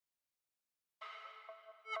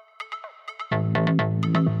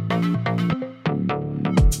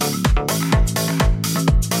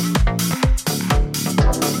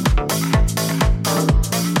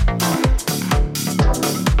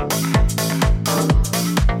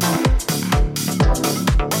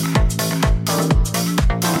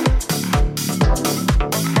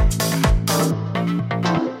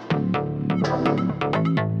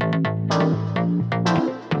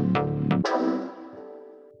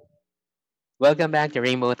Welcome back to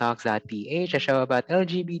RainbowTalks.ph, a show about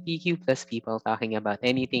LGBTQ plus people talking about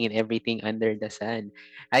anything and everything under the sun.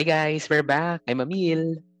 Hi guys, we're back. I'm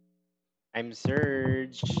Emil. I'm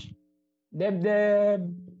Serge. Deb.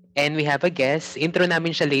 And we have a guest. Intro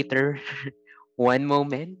namin siya later. One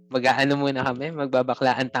moment. Mag-aano muna kami.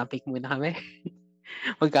 Magbabaklaan topic muna kami.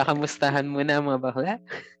 Magkakamustahan muna mga bakla.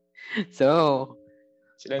 So,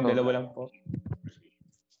 Silang dalawa lang po.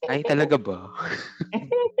 ay talaga ba?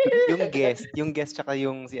 yung guest tsaka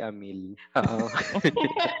yung si Amil. Oo.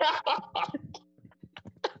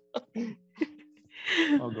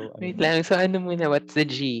 Wait lang. So, ano muna? What's the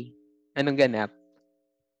G? Anong ganap?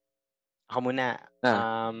 Ako muna.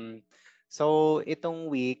 So, itong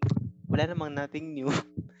week, wala namang nothing new.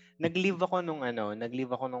 Nag-leave ako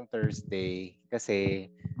nung Thursday kasi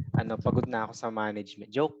pagod na ako sa management.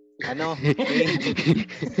 Joke.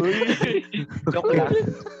 Joke lang.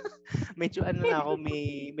 Medyo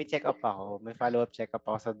may check-up ako. May follow-up check-up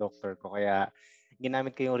ako sa doctor ko. Kaya,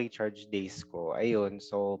 ginamit ko yung recharge days ko. Ayun.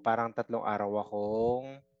 So, parang 3 araw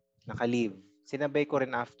akong naka-leave. Sinabay ko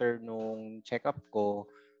rin after nung check-up ko,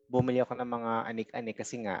 bumili ako ng mga anik-anik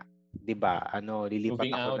kasi nga, 'di ba?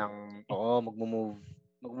 Lilipat ako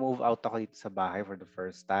mag-move out ako dito sa bahay for the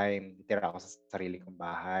first time. Titira ako sa sarili kong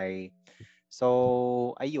bahay.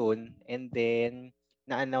 So, ayun. And then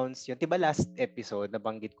na-announce yun. 'Di ba last episode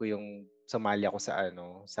nabanggit ko yung sumali ako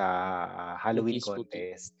sa Halloween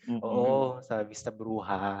contest. Oo, sa Vista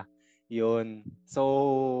Bruja. Yun.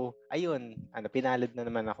 So, ayun. Pinalad na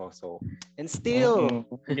naman ako. So, and still.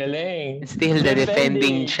 Galing. Still the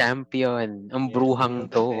defending champion. Ang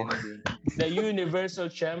bruhang to. The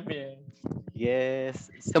universal champion.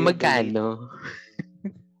 Yes. So, magkano?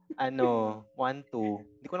 1-2.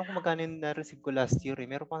 Hindi ko alam kung magkano yung na-receive ko last year.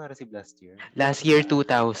 Meron pa na-receive last year. Last year,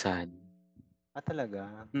 2,000.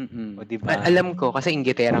 Talaga? O, diba? Alam ko, kasi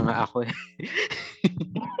inggitera nga ako.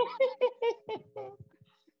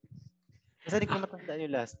 Basta hindi ko matandaan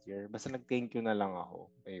yung last year. Basta nag-thank you na lang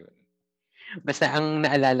ako. Ayun. Basta ang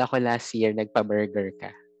naalala ko last year, nagpa-burger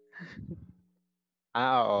ka.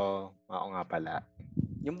 Oo. Oo nga pala.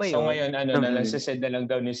 Yung ba yun? So ngayon, nalasased na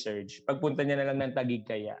lang daw ni Serge. Pagpunta niya na lang ng Taguig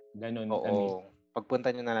kaya. Ganun. Oo.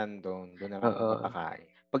 Pagpunta niyo na lang doon na lang papakain.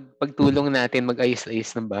 Pagtulong natin,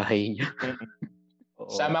 mag-ayos-ayos ng bahay niyo.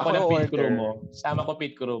 Sama ko ng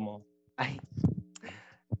pit crew mo. Ay,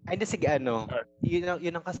 sige,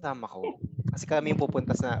 yun ang kasama ko. Kasi kami yung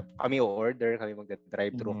pupunta kami o-order, kami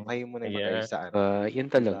mag-drive-thru. Kayo muna mag-ayos sa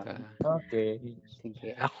yun talaga. Okay.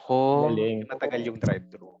 Sige. Ako, matagal yung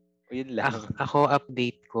drive-thru. Yun lang. Ako,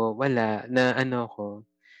 update ko, wala. Na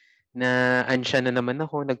ansya na naman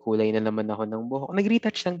ako, nagkulay na naman ako ng buhok.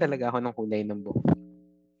 Nag-retouch lang talaga ako ng kulay ng buhok.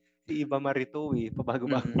 Si Iba Marito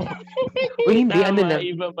pabago-bago. Uy, hindi, lang.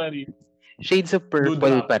 Iba Marito. Shades of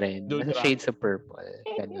purple pa rin. Shades of purple.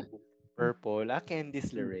 Ganun. Purple?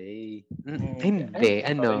 Candice LeRae. Hindi,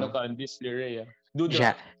 Candice LeRae.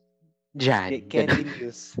 Jan. Candy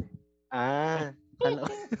Muse. Hello.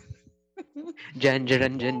 Jan.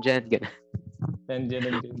 Ganun. Jan.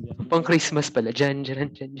 Pang Christmas pala. Jan.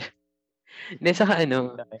 Hindi, saka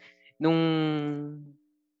nung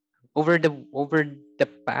over the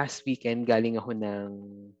past weekend, galing ako ng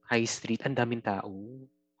High Street. Ang daming tao.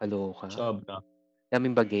 Kaloka. Sobra.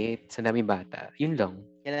 Daming bagets. Ang daming bata. Yun lang.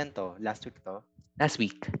 Kailan to? Last week to? Last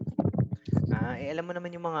week. Alam mo naman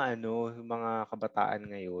yung mga yung mga kabataan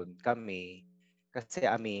ngayon. Kami. Kasi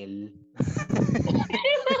Amil.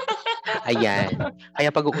 Ayan. Kaya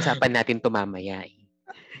pag-uusapan natin to mamaya eh.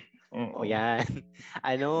 Yan.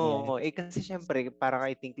 Kasi syempre, parang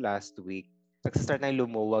I think last week, nagsa-start na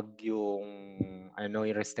lumuwag yung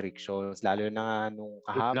yung restrictions, lalo na nung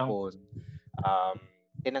kahapon.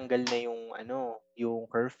 Tinanggal na yung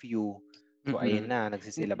curfew. So ayun na,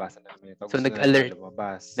 nagsisilabasan na kami. So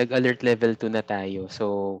nag-alert level 2 na tayo.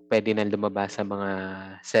 So pwede na lumabas sa mga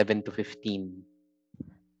 7 to 15.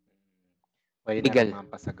 Pwede na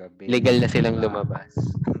lumampas sa gabi. Legal na silang lumabas.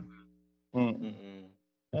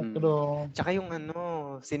 True. Tsaka yung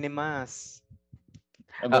cinemas.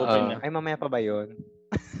 Nag-open na. Ay, mamaya pa ba yun?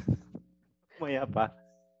 Mamaya pa.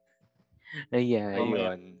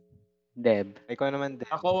 Ayun. Deb. Ikaw naman, Deb.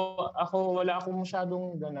 Ako wala akong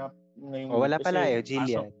masyadong ganap ngayong wala pala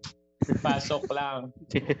Jillian. Pasok lang.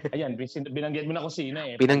 Ayan, binanggit mo na kung sino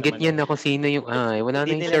eh. Binanggit niya na kung sino yung wala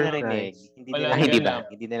na yung surprise.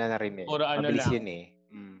 Hindi nila narinig. Puro mabilis lang. Yun eh.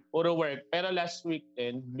 Puro work. Pero last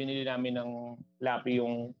weekend, binili namin ng Lapi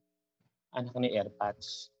yung anak ni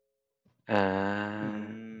AirPods.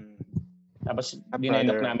 Tapos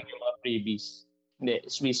dinenok namin yung mga freebies. Hindi,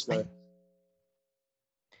 Swiss Roll.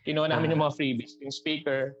 Kinuha namin yung mga freebies. Yung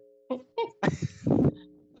speaker,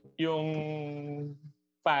 yung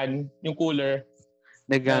fan, yung cooler.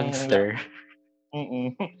 The gangster.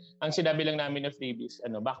 Ang sinabi lang namin na freebies,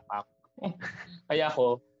 backpack. Kaya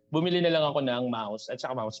ako, bumili na lang ako ng mouse at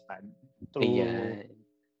saka mousepad. Ayan.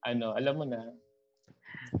 Alam mo na,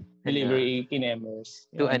 delivery kinemers.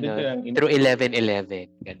 Through 11-11.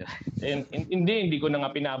 Gano'n. Hindi ko na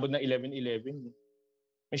nga pinabot ng 11-11.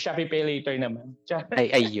 May Shopee Pay Later naman.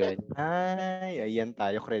 Ayun. Ayan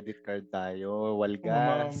tayo. Credit card tayo.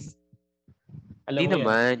 Walgas. Hindi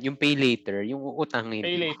naman. Yung Pay Later, yung uutangin.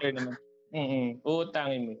 Pay Later naman.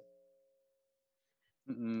 Uutangin mo.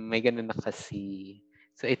 May ganun na kasi.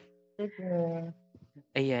 So,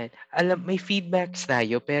 ayan. May feedbacks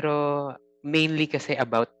tayo, pero mainly kasi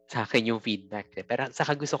about sa akin yung feedback. Pero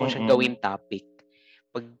saka gusto ko siyang gawin topic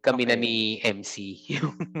pag kami na ni MC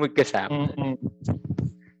yung magkasama.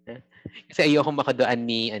 Kasi ayoko makadaan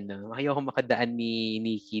ni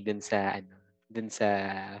Nikki dun sa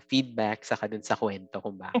feedback saka dun sa kwento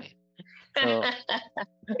kung bakit. So,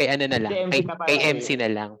 kay na lang, kay MC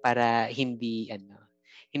na lang para hindi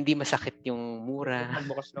masakit yung mura.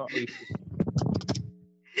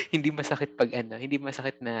 Hindi masakit hindi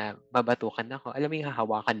masakit na babatukan ako. Alam mo yung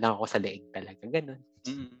hahawakan lang ako sa leeg talaga. Ganun.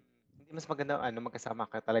 Hindi mas maganda magkasama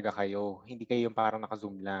ka talaga kayo. Hindi kayo yung parang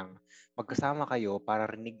naka-zoom lang. Magkasama kayo para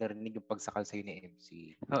rinig na rinig yung pagsakal sa'yo ni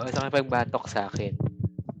MC. Oo, sa pagbatok sa akin.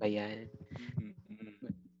 Bayan.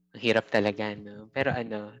 Ang hirap talaga, no? Pero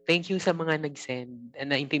thank you sa mga nag-send.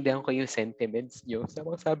 Naintindihan ko yung sentiments nyo.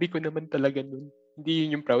 Sabi ko naman talaga nun. Hindi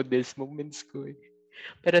yun yung proudest moments ko eh.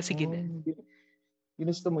 Pero sige na.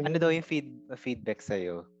 Ginusto mo yun. Ano daw yung feedback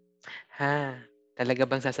sa'yo? Talaga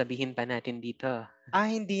bang sasabihin pa natin dito?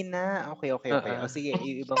 Hindi na. Okay. O sige,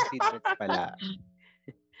 ibang feedbacks pala.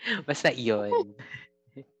 Basta yun.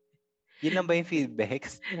 Yun lang ba yung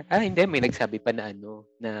feedbacks? Hindi. May nagsabi pa na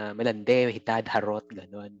na malande, hitad, harot,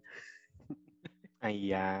 ganon.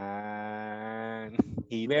 Ayan.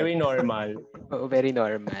 Very normal. Oo, very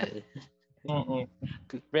normal.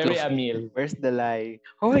 Very Amil. Where's the lie?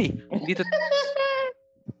 Hoy! Dito.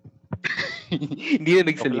 Hindi na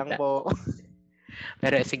nagsalita. Lang po.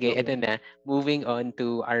 Pero sige, eto na. Moving on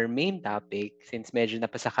to our main topic, since medyo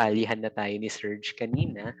napasakalihan na tayo ni Serge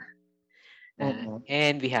kanina.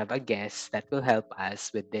 And we have a guest that will help us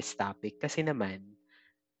with this topic. Kasi naman,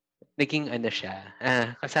 naging siya.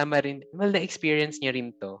 Kasama rin, na-experience niya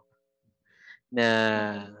rin to.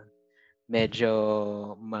 Na medyo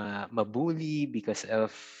mabully because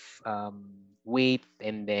of weight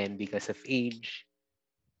and then because of age.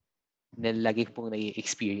 Na lagi pong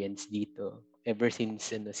nai-experience dito. Ever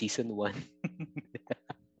since season 1.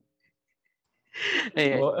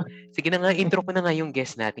 Ayan. Sige na nga, intro ko na nga yung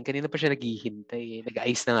guest natin. Kanina pa siya naghihintay.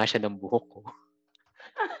 Nag-ayos na nga siya ng buhok ko.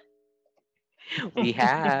 We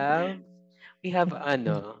have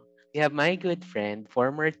my good friend,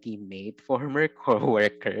 former teammate, former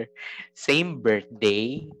co-worker, same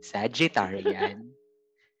birthday, Sagittarian.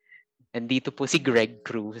 Nandito po si Greg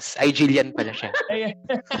Cruz. Ay, Jillian pala siya.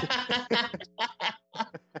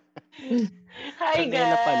 Hi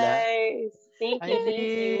guys! Thank you.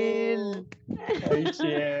 Hi,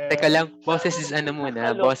 Jill. Teka lang, boses is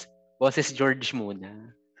muna. Boses George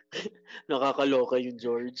muna. Nakakaloka yung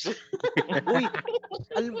George. Uy,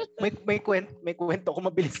 may kwento ko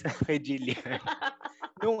mabilis na kay Jillian.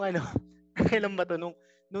 Nung kailan ba to?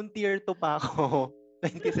 Nung tier 2 pa ako,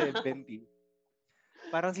 2017.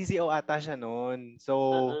 Parang CCO ata siya noon.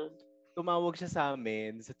 So, tumawag siya sa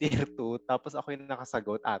amin sa tier 2, tapos ako yung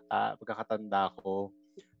nakasagot ata, pagkakatanda ko.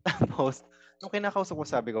 Tapos, nung kinakausap ko,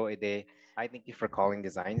 sabi ko, I thank you for calling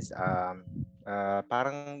designs.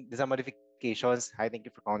 Parang design modifications. Hi, thank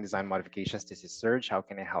you for calling design modifications. This is Serge. How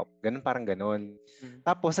can I help? Parang ganun.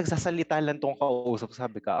 Tapos, nagsasalita lang tong kausap.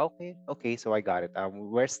 Sabi ka, okay, so I got it.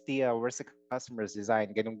 Where's the customer's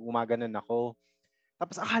design? Gumaganon ako.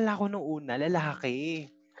 Tapos, akala ko nung una, lalaki.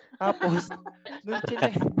 Tapos, nung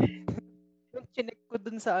chinek ko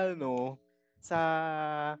dun sa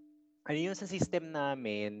sa system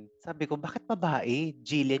namin, sabi ko, bakit babae?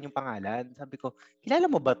 Jillian yung pangalan. Sabi ko, kilala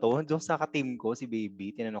mo ba to? Doon sa ka-team ko, si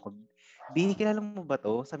Baby. Tinanong ko, Baby, kilala mo ba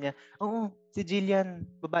to? Sabi niya, oo, si Jillian.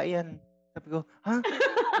 Babae yan. Sabi ko, ha?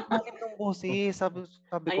 Bakit nung boses? Sabi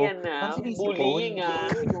ko, ayan na, bullying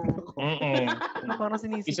Parang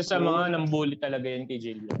sinisipon. Isa sa mga nambully talaga yan kay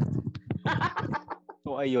Jillian.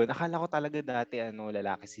 So, ayun. Akala ko talaga dati,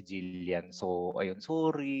 lalaki si Jillian. So, ayun.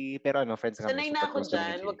 Sorry. Pero friends kami. Sanay na ako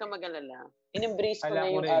dyan. Huwag ka mag-alala. In-embrace ko na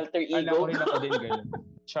yung rin, alter ego. Alam ko rin ako din ganun.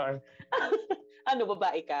 Char.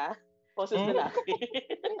 Babae ka? Poses lalaki.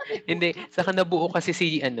 Hindi. Saka nabuo kasi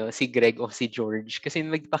si Greg o si George. Kasi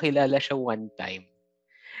nagpakilala siya one time.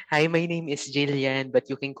 Hi, my name is Jillian,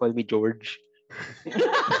 but you can call me George.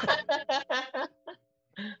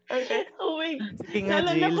 Okay. Oh my, Sige nga,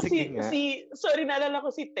 naalala Jill. ko Sige nga. naalala ko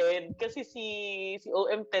si Ted kasi si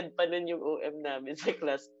OM Ted pa nun yung OM namin sa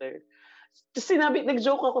cluster. Tapos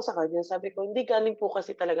nag-joke ako sa kanya. Sabi ko, hindi galing po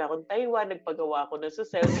kasi talaga akong Taiwan. Nagpagawa ako na sa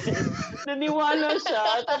selfie. Naniwala siya.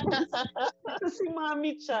 Tapos si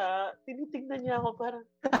Mami Cha, tinitignan niya ako parang,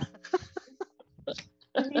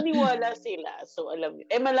 naniniwala sila. So, alam niyo.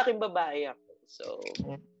 Malaking babae ako. So,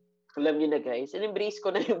 alam niyo na guys. In-embrace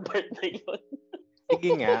ko na yung part na yun.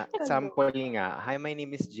 Sige nga, sample nga. Hi, my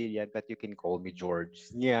name is Jillian, but you can call me George.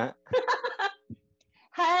 Yeah.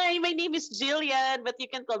 Hi, my name is Jillian, but you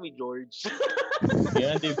can call me George.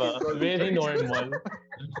 Yan, di ba? Very normal.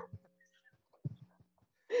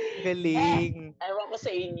 Galing. Ewan ko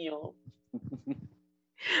sa inyo.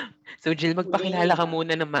 So, Jill, magpakilala ka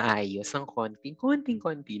muna ng maayos ng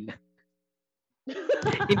konting-konti lang.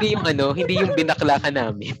 Hindi yung binakla ka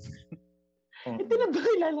namin. Ito na ba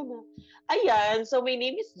kilala na? Ayan, so my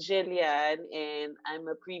name is Jillian and I'm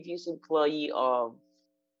a previous employee of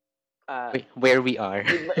Where we are.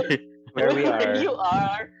 Where we where are. you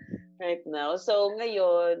are right now. So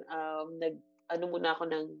ngayon, muna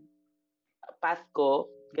ako ng path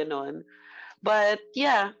ko, ganon. But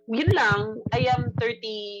yeah, yun lang. I am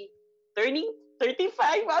turning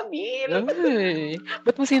 35, Amil. Ay,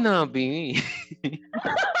 ba't mo sinabi?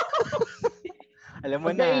 Alam mo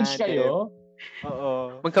na. Magka-age kayo?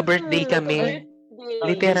 Oo. Magka-birthday kami.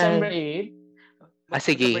 Literal. December 8?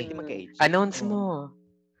 Sige. Mag-age. Announce mo.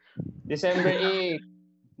 December 8,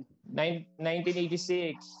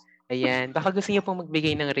 1986. Ayan. Baka gusto niyo pong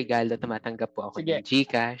magbigay ng regalo. Tumatanggap po ako Sige. ng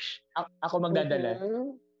GCash. Ako magdadala.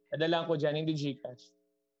 Mhm. Dadalaan ko dyan, hindi Gcash.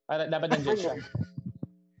 Para dapat nandiyan siya.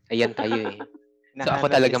 Ayan tayo eh. So,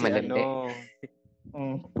 ako Nahanap talaga niya si malandi.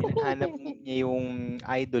 Hinahanap niya yung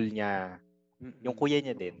idol niya. Yung kuya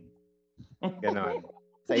niya din. Ganon.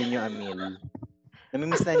 Sa inyo, Amil.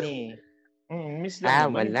 Namimiss na niya eh. Miss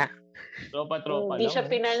lang naman. Wala. Tropa-tropa Hindi lang. siya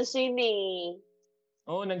pinansin eh.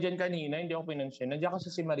 Oo, nandyan kanina. Hindi ako pinansin. Nandiyan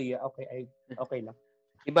kasi si Maria. Okay lang.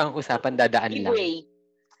 Iba ang usapan, dadaan lang. Anyway.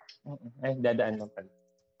 Ay, dadaan lang pala.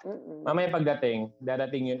 Mamaya pagdating,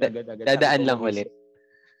 darating yun agad-agad. Dadaan lang ulit.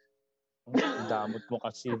 Damot mo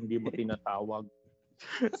kasi, hindi mo tinatawag.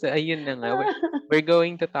 So, ayun na nga. We're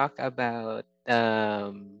going to talk about,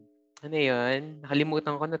 ano yun?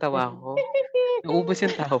 Nakalimutan ko, natawa ko. Naubos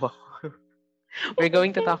yung tawa ko. We're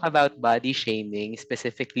going to talk about body shaming,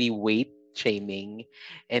 specifically weight shaming,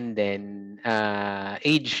 and then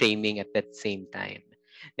age shaming at that same time.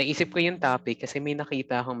 Naisip ko yung topic kasi may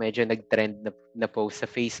nakita akong medyo nag-trend na post sa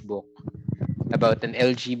Facebook about an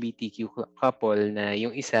LGBTQ couple na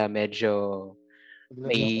yung isa medyo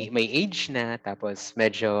may age na, tapos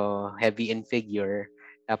medyo heavy in figure,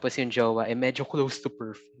 tapos yung jowa medyo close to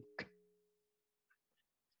perfect.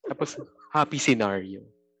 Tapos happy scenario.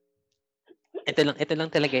 Ito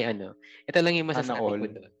lang talaga yung ito lang yung masasabi ko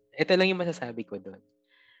doon. Ito lang yung masasabi ko doon.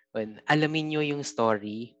 Alamin nyo yung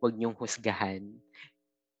story, huwag nyong husgahan.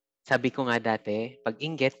 Sabi ko nga dati, pag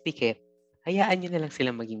inggit, pikit, hayaan nyo na lang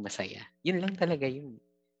silang maging masaya. Yun lang talaga yun.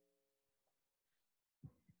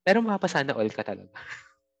 Pero mapasana all ka talaga.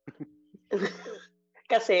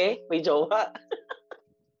 Kasi may jowa.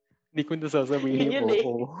 Hindi ko nasasabihin Yun eh.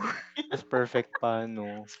 oo. Mas perfect pa,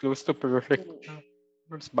 no? It's close to perfect.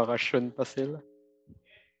 Mas bakasyon pa sila.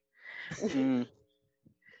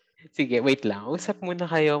 Sige, wait lang. Usap muna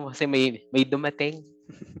kayo kasi may dumating.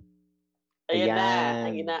 Ayan na, Ayan.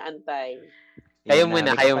 ang inaantay. Kayo Yan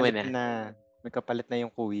muna, may kayo kapalit muna. May kapalit na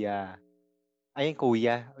yung kuya. Ay, yung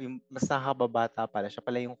kuya. Yung mas nakakababata pala. Siya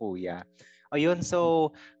pala yung kuya. O yun,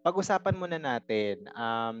 so, pag-usapan muna natin.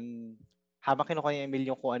 Habang kinukuha ni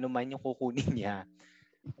Emil yung kung ano man yung kukunin niya,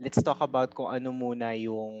 let's talk about kung ano muna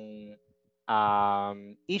yung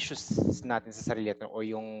issues natin sa sarili natin o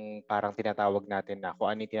yung parang tinatawag natin na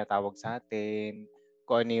kung ano yung tinatawag sa atin,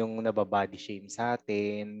 kung ano yung nababody shame sa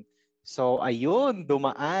atin. So, ayun,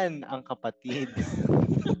 dumaan ang kapatid.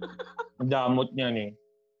 Damot niyan eh.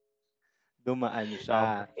 Dumaan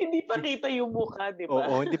siya. Hindi pa kita yung mukha, di ba?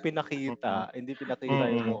 Oo, hindi pinakita. Hindi pinakita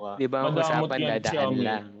yung mukha. Di ba ang Madamot usapan yan, dadaan Xiaomi.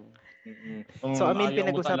 lang. So, Amin, ayaw mo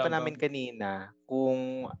pinag-usapan talaga. namin kanina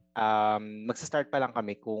kung magsa-start pa lang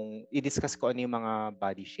kami kung i-discuss ko ano yung mga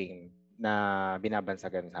body shame na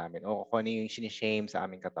binabansagan sa amin o kung ano yung sinishame sa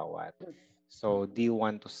aming katawan. So, do you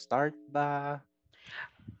want to start ba?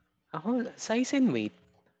 Ako, size and weight.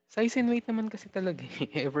 Size and weight naman kasi talaga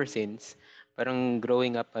ever since. Parang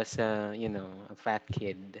growing up as a fat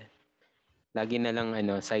kid. Lagi na lang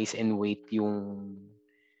size and weight yung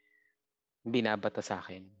binabato sa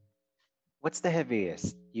akin. What's the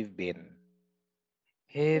heaviest you've been?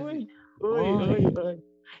 Heavy. Uy. Ay,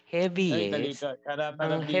 Heaviest. talika. Ang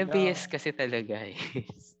Harap-harap heaviest dito. kasi talaga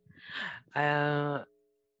is, ah,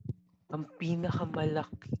 ang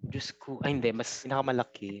pinakamalaki, Diyos ko, ay hindi,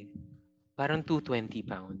 Pinakamalaki. parang 220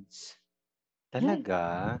 pounds.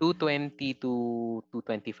 Talaga? 220 to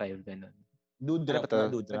 225, ganun. Ano ba Dudrop to? na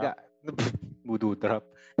dudrop. Budo drop.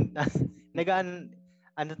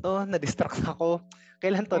 Ano to? Na-distract ako.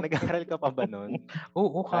 Kailan to? Nag-aaral ka pa ba nun?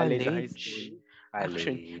 Oo, College, high college. school?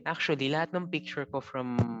 Actually, College. actually, lahat ng picture ko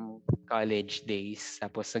from college days,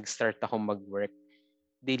 tapos nag-start ako mag-work,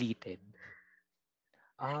 deleted.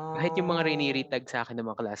 Kahit yung mga Oh. riniritag sa akin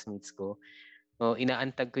ng mga classmates ko,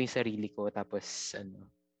 inaantag ko yung sarili ko, tapos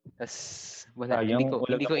wala, Sayang,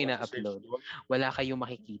 wala hindi na ko po ina-upload. search doon. Wala kayong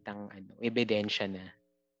makikitang ebidensya na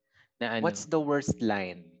What's the worst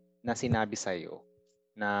line na sinabi sa'yo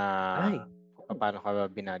na Ay, paano ka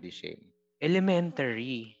ba binody shame?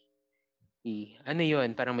 elementary. Ano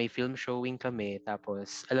yun, parang may film showing kami,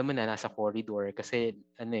 tapos alam mo na, nasa corridor, kasi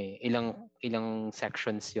ilang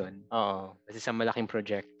sections yon. Oo. Kasi sa malaking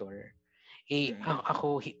projector. Mm.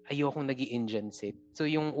 Ako, ayokong nag-i-Indian seat. So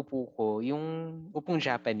yung upo ko, yung upong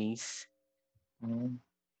Japanese,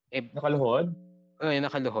 Nakaluhod?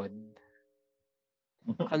 nakaluhod.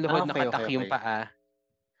 Nakaluhod, nakatak yung Okay. paa.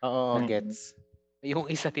 Oo, gets. Yung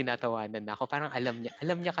isa tinatawanan na ako, parang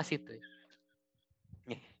alam niya kasi to.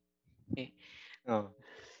 Oh.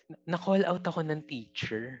 Na-call out ako ng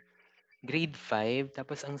teacher. Grade 5,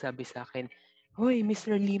 tapos ang sabi sa akin, "Hoy,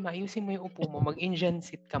 Mr. Lima, ayusin mo yung upo mo. Mag-Indian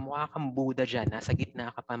seat ka. Mukha kang Buddha dyan. Nasa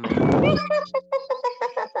gitna ka pa man."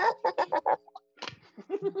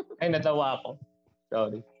 Ay, natawa ako.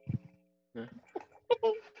 Sorry. Huh?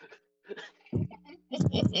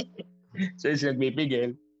 So,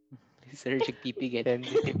 nagpipigil. Sir, pipigil.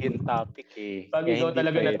 Sensitive yung topic eh. Pag Kaya ikaw hindi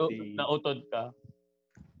talaga pwede. nautod ka.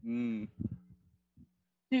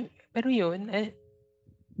 Pero yun,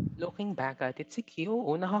 looking back at it, sige,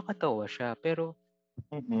 oo, nakakatawa siya. Pero,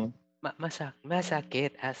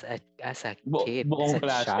 masakit as a kid. Buong As a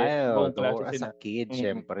klase. child Buong klase or as a kid,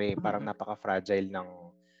 syempre, parang napaka-fragile ng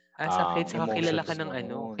As a kid, saka kilala emotions ka ng mo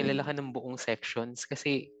noon. kilala ka ng buong sections.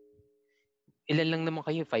 Kasi, ilan lang naman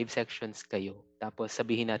kayo, 5 sections kayo. Tapos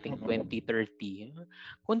sabihin natin 20, 30.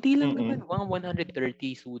 Konti lang naman,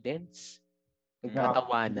 130 students.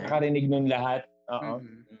 Nagtatawanan. Nakarinig nun lahat. Oo.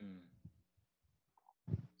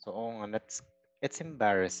 So, it's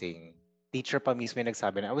embarrassing. Teacher pa mismo yung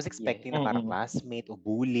nagsabi na, I was expecting na parang classmate o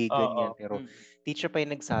bully, ganyan. Pero teacher pa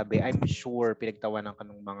yung nagsabi, I'm sure pinagtawanan ka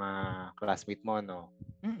ng mga classmate mo, no?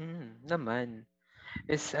 Naman.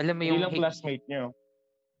 Alam mo Hindi yung... lang classmate nyo.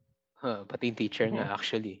 Pati yung teacher nga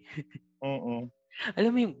actually.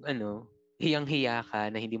 Alam mo yung hiyang-hiya ka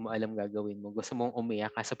na hindi mo alam gagawin mo. Gusto mong umiyak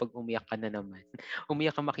ka, sa pag umiyak ka na naman.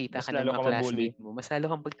 Umiyak ka, makita ka ng mga classmate mo. Mas lalo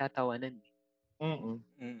kang pagtatawanan.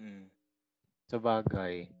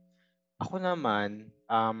 Sabagay. Ako naman,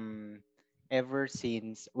 ever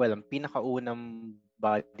since, ang pinakaunang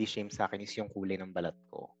body shame sa akin is yung kulay ng balat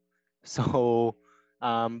ko. So,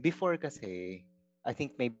 before kasi, I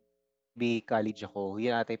think maybe college ako,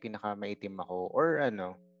 yun ata yung pinakamaitim ako. Or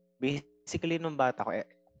basically nung bata ko,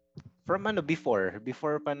 from before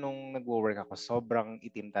pa nung nagwo-work ako, sobrang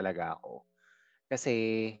itim talaga ako.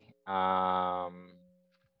 Kasi,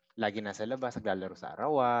 lagi nasa labas, naglalaro sa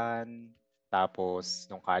arawan.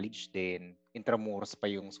 Tapos, nung college din, Intramuros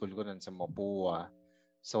pa yung school ko nun sa Mapua.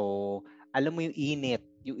 So, alam mo yung init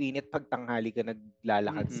pag tanghali ka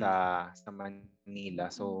naglalakad sa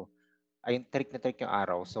Manila. So, ayun, trick na trick yung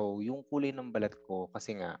araw. So, yung kulay ng balat ko,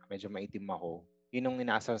 kasi nga, medyo maitim ako. Yun yung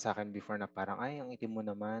inaasar sa akin before na parang, ay, ang itim mo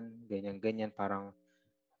naman. Ganyan. Parang,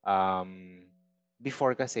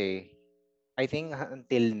 before kasi, I think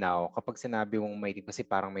until now, kapag sinabi mong maitim, kasi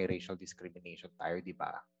parang may racial discrimination tayo, di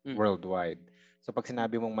ba? Worldwide. So pag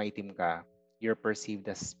sinabi mong maitim ka, you're perceived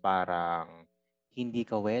as parang hindi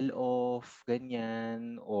ka well-off,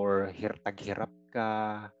 ganyan, or tag-hirap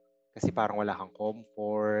ka, kasi parang wala kang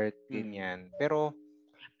comfort, ganyan. Pero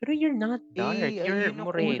you're not dark. You're yun yung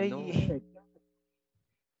moreno.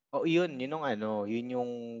 Yun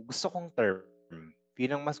yung gusto kong term.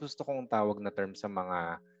 Yun ang mas gusto kong tawag na term sa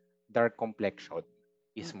mga dark complexion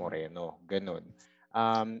is moreno. Ganun.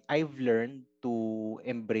 I've learned to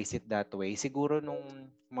embrace it that way. Siguro nung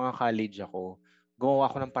mga college ako, gumawa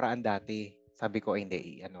ako ng paraan dati. Sabi ko,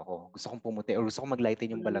 hindi, gusto kong pumuti or gusto kong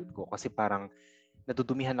maglighten yung balat ko kasi parang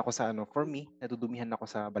natudumihan ako sa natudumihan ako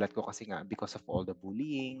sa balat ko kasi nga because of all the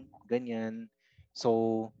bullying, ganyan.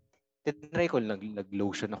 So, tinry ko,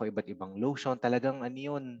 nag-lotion ako, iba't ibang lotion. Talagang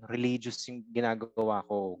religious yung ginagawa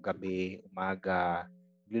ko, gabi, umaga.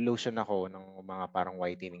 Lotion ako ng mga parang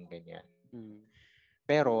whitening, ganyan.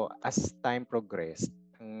 Pero as time progressed,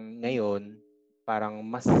 ngayon, parang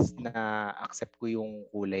mas na-accept ko yung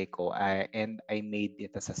kulay ko and I made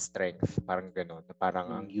it as a strength. Parang gano'n.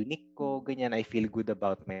 Parang ang unique ko, ganyan. I feel good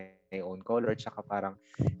about my own color. Tsaka parang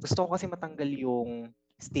gusto ko kasi matanggal yung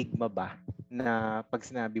stigma ba na pag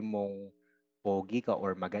sinabi mong pogi ka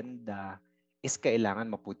or maganda is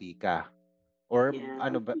kailangan maputi ka. Or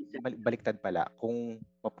baliktad pala. Kung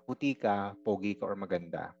maputi ka, pogi ka or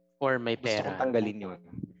maganda. Or may Gusto pera. kong tanggalin yun.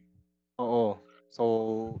 Oo. So,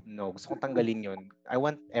 no. Gusto kong tanggalin yun. I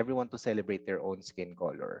want everyone to celebrate their own skin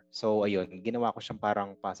color. So, ayun. Ginawa ko siyang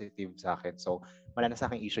parang positive sa akin. So, wala na sa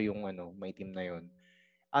akin issue yung maitim na yun.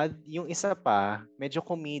 At yung isa pa, medyo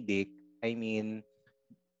comedic. I mean,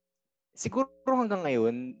 siguro hanggang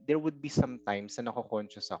ngayon, there would be some times na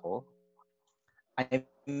nako-conscious ako. I'm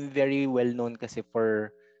very well known kasi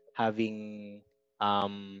for having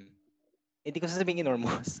hindi ko sasabihin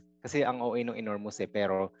enormous kasi ang OA ng enormous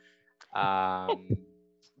pero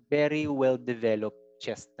very well developed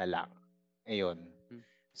chest na lang. Ayun.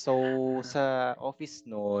 So sa office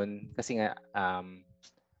noon kasi nga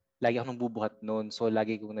lagi ako nang bubuhat noon, so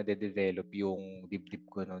lagi kong nade-develop yung dibdib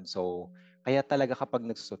ko noon. So kaya talaga kapag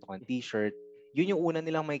nagsusuot ako ng t-shirt, yun yung una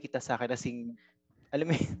nilang makikita sa akin kasing alam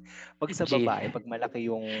mo pag sa babae, pag malaki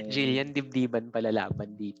yung Jillian, dibdiban pala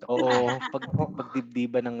laban dito. Oo, pag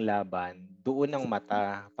dibdiban ng laban, doon ang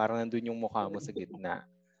mata, parang nandun yung mukha mo sa gitna.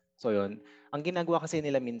 So yun, ang ginagawa kasi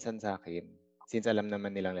nila minsan sa akin, since alam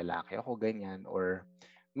naman nilang lalaki ako ganyan, or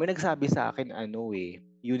may nagsabi sa akin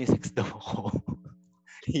unisex daw ako.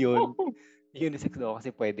 Yun, unisex daw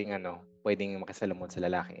kasi pwedeng makisalamon sa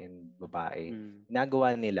lalaki and babae.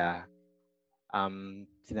 Ginagawa nila,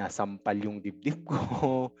 sinasampal yung dibdib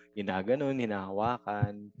ko, ginaganon,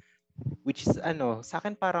 hinahawakan. Which is sa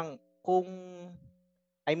akin parang kung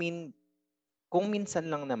minsan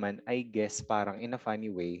lang naman, I guess parang in a funny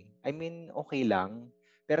way, okay lang.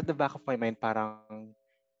 Pero at the back of my mind, parang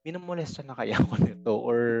minamolesta na kaya ako nito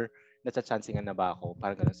or natsachansingan na ba ako?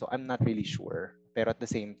 Parang ganun. So I'm not really sure. Pero at the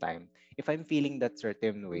same time, if I'm feeling that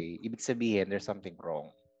certain way, ibig sabihin there's something wrong.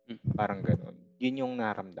 Parang ganun. Yun yung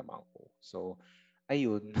naramdaman ko. So,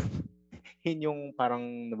 ayun. Yun yung parang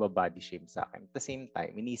nababody shame sa akin. At the same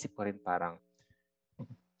time, iniisip ko rin parang,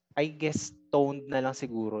 I guess, toned na lang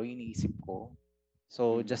siguro iniisip ko.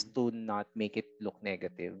 So, just to not make it look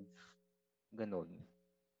negative. Ganun.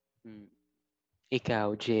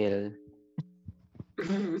 Ikaw, Jill.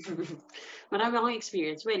 Marami akong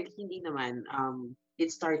experience. Well, hindi naman. It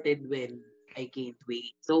started when I gained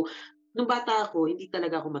weight. So, nung bata ako, hindi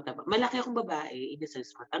talaga ako mataba. Malaki akong babae, in a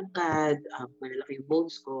sense, matangkad, malalaki yung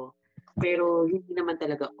bones ko. Pero hindi naman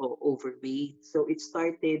talaga ako overweight. So, it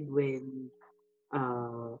started when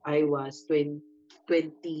I was 21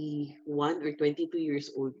 or 22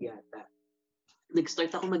 years old yata.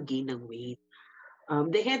 Nag-start ako mag-gain ng weight.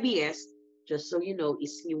 The heaviest, just so you know,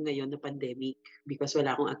 is yung ngayon na pandemic because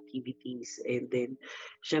wala akong activities. And then,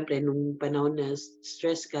 syempre, nung panahon na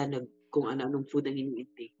stress ka, kung ano-anong food ang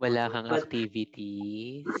ini-intake. Wala kang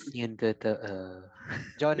activities. Yun totoo.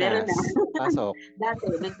 Jonas, pasok.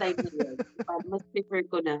 Dati, nung time na yun, mas prefer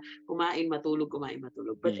ko na kumain, matulog.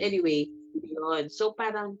 But anyway, yun. So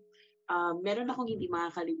parang, meron akong hindi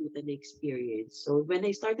makakalimutan na experience. So when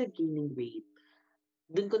I started gaining weight,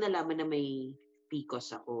 dun ko nalaman na may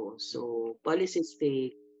PCOS ako. So,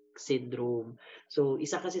 polycystic syndrome. So,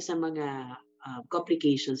 isa kasi sa mga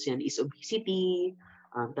complications yan is obesity,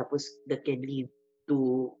 tapos that can lead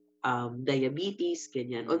to diabetes,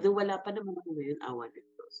 ganyan. Although wala pa naman ako ngayon, awan ng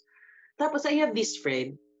Diyos. Tapos, I have this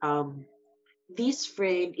friend. This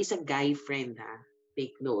friend is a guy friend, ha?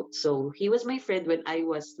 Take note. So, he was my friend when I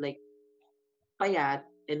was like payat,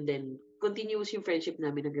 and then continuous yung friendship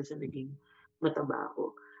namin hanggang sa naging mataba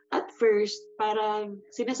ako. At first, parang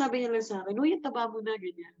sinasabi niya lang sa akin, uy, ang taba mo na,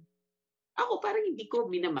 ganyan. Ako parang hindi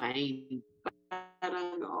ko minamind.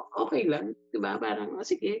 Parang okay lang, diba? Parang,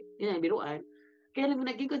 sige, yan, biruan. Kaya lang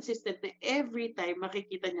naging consistent na every time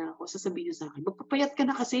makikita niya ako, sasabihin niya sa akin, magpapayat ka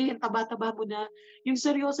na kasi, ang taba-taba mo na. Yung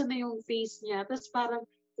seryoso na yung face niya. Tapos parang,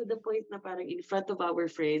 to the point na parang in front of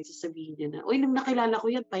our friends, sasabihin niya na, uy, nung nakilala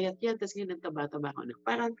ko yan, payat yan, tapos ngayon ang taba-taba ko na.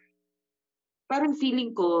 Parang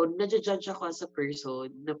feeling ko, nadja-judge ako as a person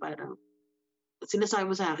na parang sinasabi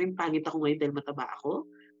mo sa akin, pangit ako ngayon dahil mataba ako.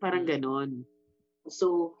 Parang ganon.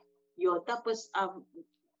 So, yun. Tapos,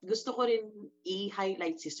 gusto ko rin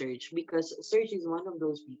i-highlight si Serge because Serge is one of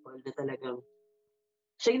those people na talagang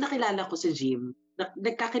siya yung nakilala ko sa gym.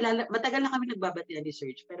 Matagal na kami nagbabatian ni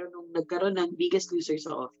Serge pero nung nagkaroon ng biggest loser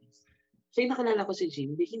sa office, siya yung nakilala ko sa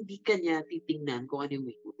gym, hindi ka niya titingnan kung ano yung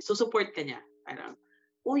weight mo. So, support ka niya. Parang,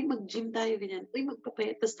 uy, mag-gym tayo, ganyan. Uy,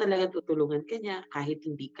 magpapayat. Tapos talaga tutulungan ka niya kahit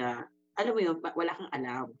hindi ka, alam mo yun, wala kang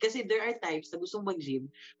alam. Kasi there are times na gustong mag-gym,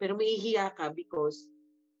 pero mahihiya ka because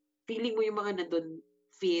feeling mo yung mga nandun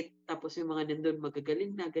fit, tapos yung mga nandun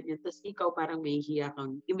magagaling na, ganyan. Tapos ikaw parang mahihiya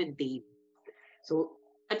kang i-maintain. So,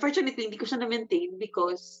 unfortunately, hindi ko siya na-maintain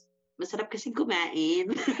because masarap kasing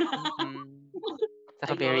kumain.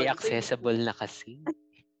 Saka very Ayun. accessible na kasi.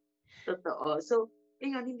 Totoo. So,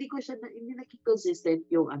 ayun, hindi naging consistent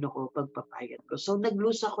yung pagpapayat ko. So,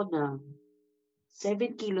 nag-lose ako ng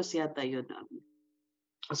 7 kilos yata yun.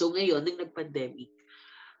 So, ngayon, nung nag-pandemic,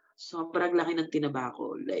 sobrang laki ng tinaba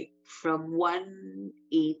ko. Like, from 180,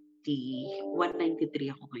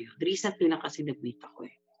 193 ako ngayon. Recently lang kasi nag-weight ako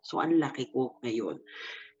eh. So, ang laki ko ngayon.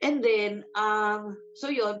 And then, so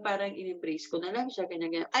yun, parang in-embrace ko na lang siya,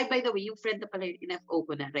 ganyan. Ay, by the way, yung friend na pala yung in-FO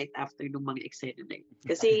ko na right after nung mga eksena na yun.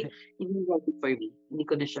 Kasi, hindi ready for me. Hindi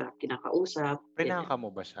ko na siya kinakausap. Prinangka mo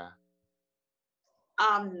ba siya?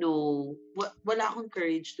 No. Wala akong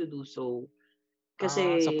courage to do so.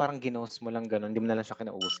 Kasi, so parang ginost mo lang ganun, hindi mo na lang siya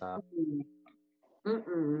kinausap.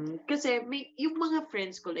 Kasi yung mga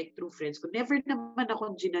friends ko, like true friends ko, never naman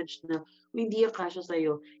akong ginudge na hindi yung kasya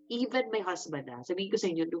sa'yo. Even my husband sabihin ko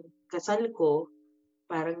sa inyo, nung kasal ko,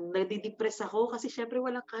 parang nadidepress ako kasi syempre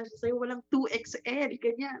walang kasya sa'yo, walang 2XL,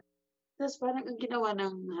 ganyan. Tapos parang ang ginawa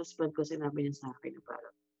ng husband ko, sinabi niya sa akin na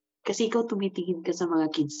parang, kasi ikaw tumitingin ka sa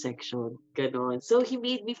mga kids section, gano'n. So he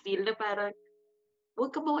made me feel na parang,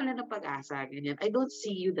 huwag ka mawala ng pag-asa, ganyan. I don't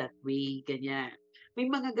see you that way, ganyan. May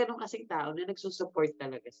mga ganong kasing tao na nagsusupport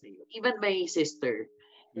talaga sa iyo. Even my sister,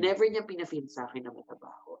 never niya pinafeel sa akin na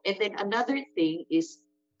mataba ako. And then another thing is,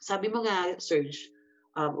 sabi mo nga, Serge,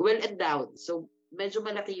 well-endowed. So, medyo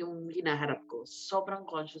malaki yung hinaharap ko. Sobrang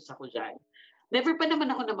conscious ako dyan. Never pa naman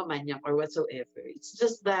ako namamanyak or whatsoever. It's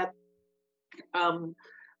just that,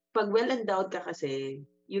 pag well-endowed ka kasi,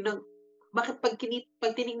 yun ang, bakit pag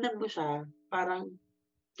tinignan mo siya, parang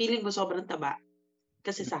feeling mo sobrang taba.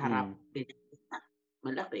 Kasi sa harap,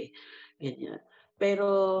 malaki, ganyan.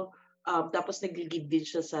 Pero, tapos nagigib din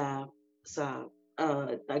siya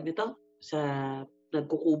tawag nito, sa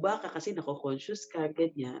nagkukuba ka kasi nako-conscious ka,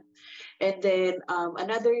 ganyan. And then,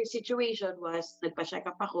 another situation was, nagpa-check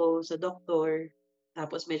up ako sa doktor,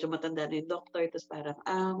 tapos medyo matanda na yung doktor, tapos parang,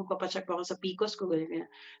 magpapacheck ako sa PCOS ko, ganyan.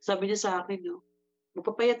 Sabi niya sa akin,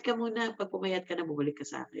 magpapayat ka muna, pag pumayat ka na, bumalik ka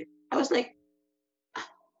sa akin. I was like,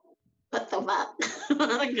 pataba.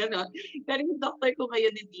 Parang gano'n. Pero yung doctor ko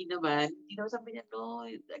ngayon, hindi naman. Sabi niya, no,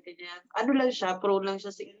 ganyan. Ano lang siya, prone lang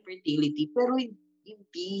siya sa infertility. Pero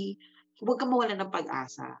hindi, huwag ka mawala ng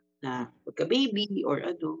pag-asa na pagka-baby or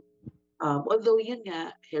ano. Although yun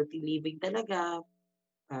nga, healthy living talaga,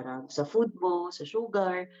 parang sa food mo, sa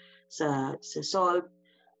sugar, sa salt,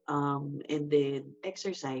 and then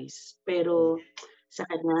exercise. Pero sa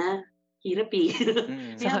kanya, hirap eh.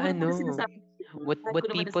 Saka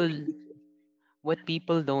what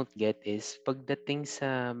people don't get is pagdating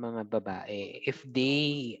sa mga babae, if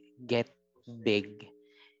they get big,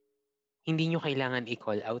 hindi nyo kailangan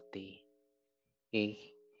i-call out eh.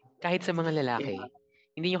 Okay? Kahit sa mga lalaki,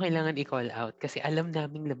 hindi nyo kailangan i-call out kasi alam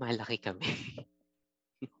naming lumalaki kami.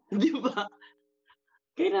 Di ba?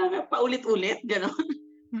 Kailangan paulit-ulit, gano'n.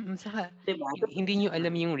 Saka, Diba? hindi nyo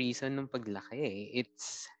alam yung reason ng paglaki eh.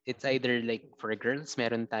 It's either like for girls,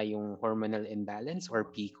 meron tayong hormonal imbalance or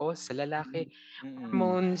PCOS. Sa lalaki,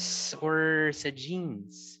 hormones or sa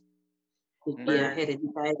genes. Yeah,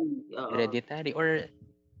 hereditary. Hereditary. Or,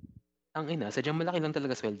 sadyang malaki lang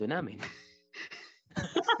talaga sweldo namin.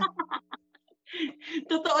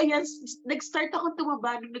 Totoo yan. Nag-start ako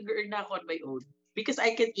tumaba nung nag-earn ako on my own. Because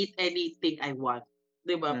I can eat anything I want.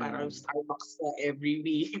 Diba? Parang Starbucks ka every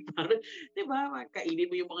week. Parang, diba? Kainin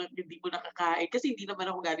mo yung mga hindi mo nakakain. Kasi hindi naman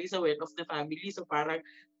ako galing sa well-off na family. So parang,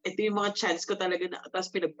 ito yung mga chance ko talaga na, tapos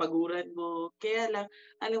pinagpaguran mo. Kaya lang,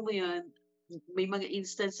 alam mo yun, may mga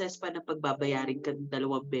instances pa na pagbabayarin ka 2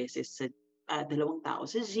 beses sa 2 tao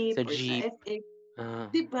sa jeep or sa FX.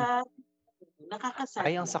 Diba? Nakakasad.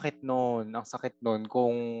 Ay, ang sakit nun. Ang sakit nun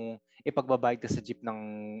kung ipagbabayad ka sa jeep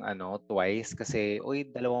ng twice kasi,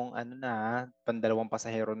 pandalawang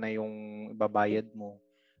pasahero na yung babayad mo.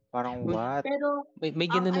 Parang what? Pero, may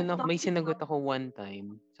ganun na, may sinagot ako one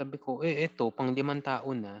time. Sabi ko, eto, pang 5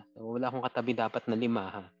 tao na. Wala akong katabi dapat na 5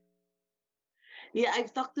 ha. Yeah,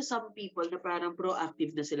 I've talked to some people na parang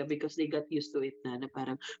proactive na sila because they got used to it na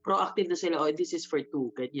parang proactive na sila, this is for 2,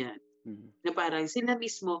 ganyan. Na parang sila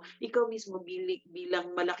mismo, ikaw mismo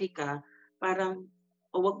bilang malaki ka, parang,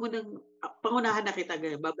 wag mo nang, pangunahan na kita,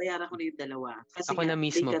 ganyan, babayaran ko na yung 2. Kasi ako na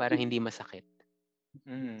mismo para hindi masakit.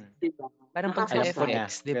 Diba? Parang pag sa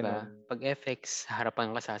FX, diba? Pag FX,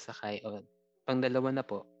 harapan ka sasakay, o Pang-2 na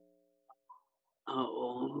po.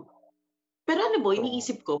 Oo. Pero alam mo,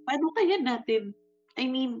 iniisip ko, paano kaya natin, I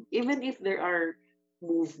mean, even if there are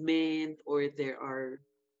movement or there are,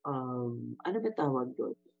 ano ba tawag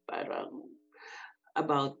doon? Parang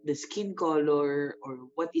about the skin color or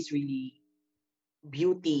what is really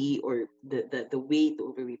beauty or the way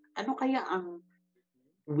to overweight. Ano kaya ang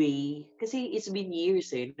way? Kasi it's been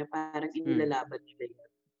years na parang inilalaban nila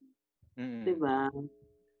yun. Diba?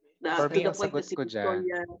 For To me, the ang point na sagot si ko dyan,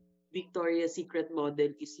 Victoria's Secret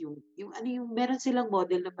model is yung ano yung, meron silang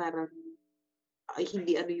model na parang, ay,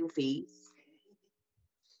 hindi ano yung face.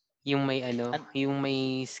 Yung may ano, An- yung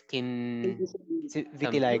may skin Hindi sabihin. si something.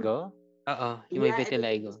 Vitiligo? Oo, yung may Yeah, and then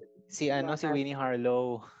vitiligo. Si Winnie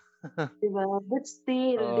Harlow. diba? But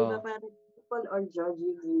still, diba, Oo. parang people are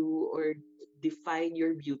judging you or define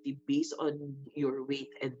your beauty based on your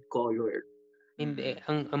weight and color. Hindi,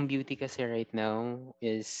 ang beauty kasi right now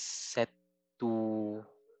is set to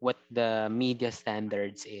what the media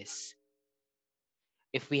standards is.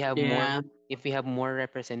 If we have Yeah. more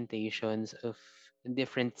representations of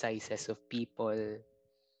different sizes of people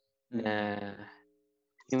na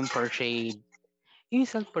yung portrayed, yung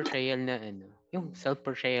self-portrayal na ano, yung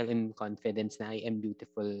self-portrayal and confidence na I am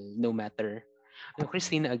beautiful no matter. Ano,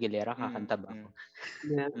 Christina Aguilera, kakanta ba ako?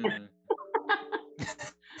 Yeah.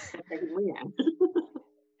 Katahin mo yan.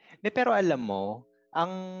 Pero alam mo,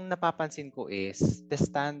 ang napapansin ko is the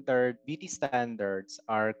beauty standards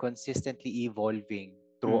are consistently evolving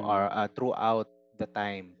throughout the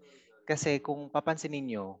time. Kasi kung papansinin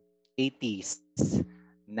niyo, 80s,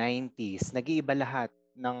 90s, nag-iiba lahat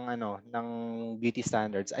ng beauty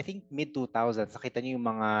standards. I think mid 2000s, nakita niyo yung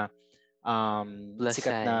mga Plus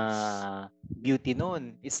sikat na size. beauty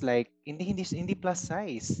noon. It's like hindi plus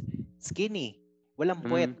size, skinny, walang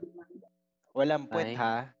puwet. Walang puwet Ay.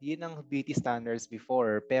 ha. Yun ang beauty standards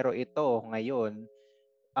before. Pero ito, ngayon,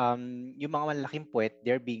 yung mga malaking puwet,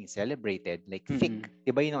 they're being celebrated. Like thick.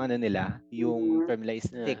 Diba yun ang ano nila? Yung term nila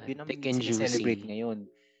is thick. Yun ang Thick and sineselebrate juicy.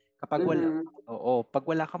 ngayon. Pag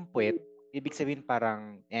wala kang puwet, ibig sabihin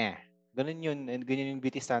parang, ganun yun. And ganun yung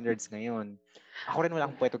beauty standards ngayon. Ako rin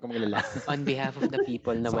wala akong puwet, huwag kang maglala. On behalf of the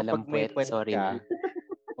people na So walang kapag may puwet, puwet sorry ka, na.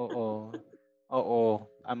 oo.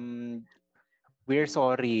 We're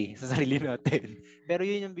sorry sa sarili natin. Pero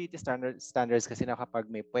yun yung beauty standards kasi na kapag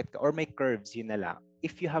may puwet ka or may curves, yun na lang.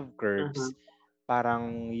 If you have curves,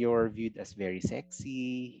 parang you're viewed as very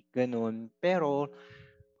sexy, ganun. Pero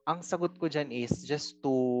ang sagot ko dyan is just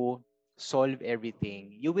to solve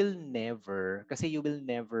everything. You will never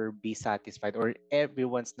be satisfied or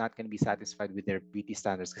everyone's not gonna be satisfied with their beauty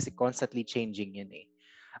standards kasi constantly changing yun eh.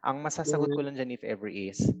 Ang masasagot ko lang dyan if ever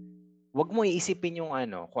is, wag mo iisipin yung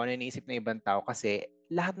kung ano iniisip ng ibang tao kasi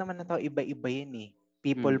lahat naman ng tao iba-iba yan eh.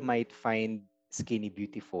 People might find skinny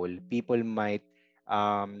beautiful. People might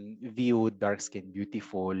view dark skin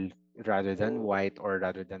beautiful rather than white or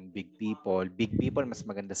rather than big people. Big people mas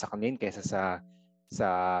maganda sa kanila kaysa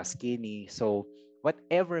sa skinny. So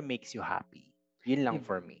whatever makes you happy, yun lang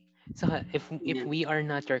for me. Saka if we are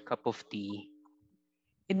not your cup of tea,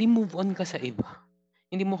 edi move on ka sa iba.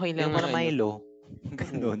 Hindi mo kailangan Para Milo.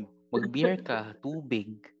 Ganun. Mag-beer ka,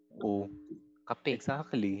 tubig, kape.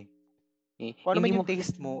 Exactly. Hindi Kung ano man mo yung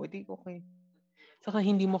taste mo, edi okay. Saka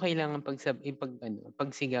hindi mo kailangan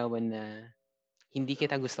pagsigawan na hindi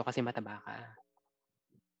kita gusto kasi mataba ka.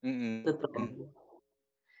 Totoo.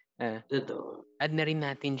 Totoo. Add na rin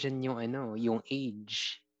natin dyan yung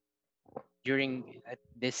age. At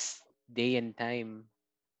this day and time,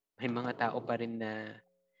 may mga tao pa rin na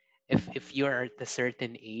if you are at a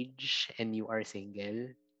certain age and you are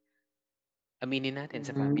single, aminin natin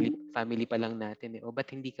sa family pa lang natin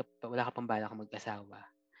ba't wala ka pang balak mag-asawa?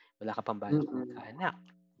 Wala ka pang balak magkaanak?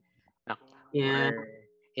 Or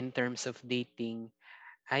in terms of dating,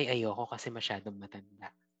 ayoko kasi masyadong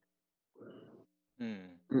matanda.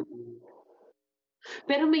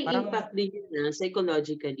 Pero may impact din yun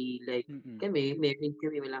psychologically. Like, kami, married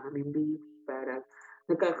kami, wala kaming baby. Parang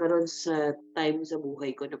nagkakaroon sa time sa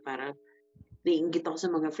buhay ko na parang naiingit ako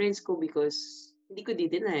sa mga friends ko because hindi ko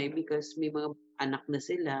di-deny because may mga anak na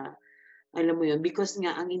sila. Alam mo yun, because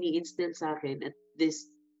nga ang ini-instill sa akin at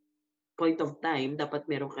this point of time, dapat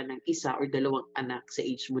meron ka ng 1 or 2 anak sa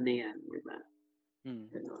age mo na yan. Diba?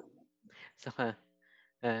 Saka,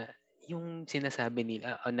 yung sinasabi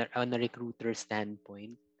nila on a recruiter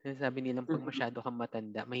standpoint, sinasabi nilang pag masyado kang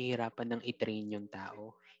matanda, mahihirapan ng i-train yung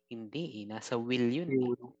tao. Hindi nasa will yun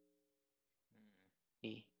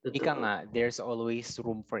Ika nga, there's always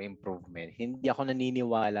room for improvement. Hindi ako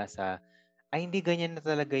naniniwala sa hindi ganyan na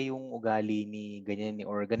talaga yung ugali ni ganyan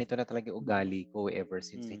or ganito na talaga yung ugali ko ever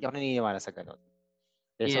since. Hindi ako naniniwala sa ganun.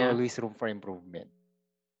 There's Yeah. always room for improvement.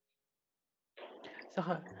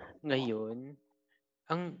 Saka ngayon,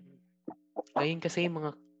 ang ngayon kasi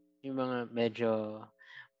yung mga medyo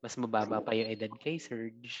mas mababa pa yung edad kay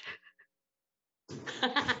Serge.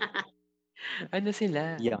 Ano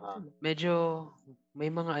sila? Yeah. Medyo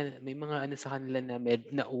may mga ano sa kanila na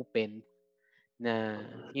na open na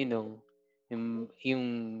yung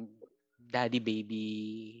daddy baby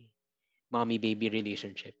mommy baby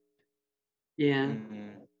relationship. Yeah.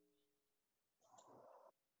 Mm.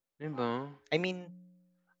 Diba? I mean,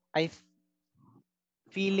 I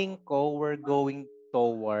feeling ko we're going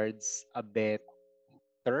towards a better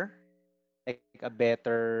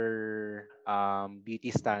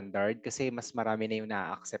beauty standard kasi mas marami na yung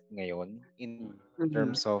na-accept ngayon in Mm.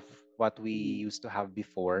 terms of what we used to have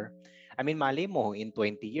before. I mean, malay mo, in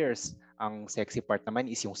 20 years, ang sexy part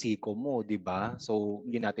naman is yung siko mo, di ba? So,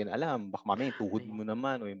 hindi natin alam. Baka mamaya yung tuhod mo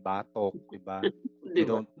naman o yung batok, di ba? We Diba?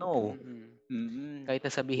 don't know. Mm-mm. Mm-mm. Kahit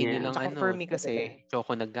na sabihin Yeah. nilang Tsaka for me kasi,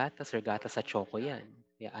 choco na gatas or gatas sa choco yan.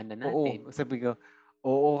 Hayaan na oo, natin. sabi ko,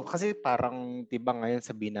 oo, kasi parang, di ba ngayon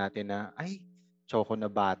sabihin natin na, ay, choco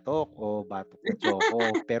na batok o batok na choco.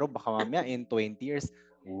 Pero baka mamaya in 20 years,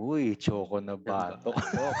 uy, choco na batok.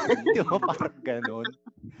 Di ba parang ganun?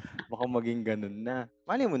 Baka maging ganun na.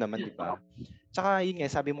 Mali mo naman, di ba? Tsaka yun nga,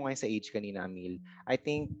 sabi mo nga sa age kanina, Amil, I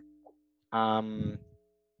think,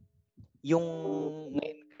 yung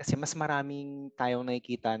ngayon kasi mas maraming tayong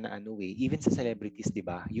nakikita na even sa celebrities, di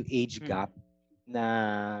ba? Yung age gap na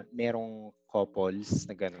merong couples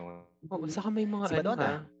na gano'n. Oo, saka may mga Si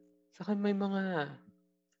Madonna. saka may mga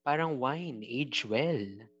parang wine, age well.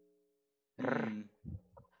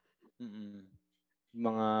 Mm.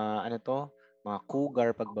 Mga mga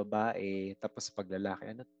cougar pag babae, tapos pag lalaki,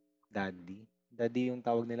 daddy. Daddy yung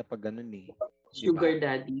tawag nila pag ganun eh. Sugar Diba?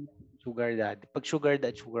 daddy. Sugar daddy. Pag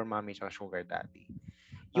sugar mommy, tsaka sugar daddy.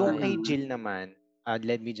 Yung kay Jill naman,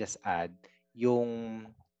 let me just add, yung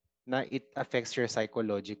na it affects your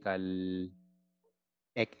psychological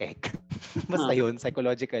ek. Basta yun,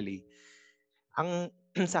 psychologically. Ang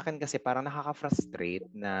sa akin kasi parang nakaka-frustrate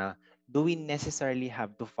na do we necessarily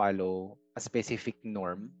have to follow a specific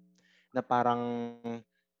norm na parang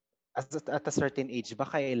at a certain age ba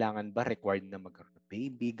kailangan ba required na magkaroon ng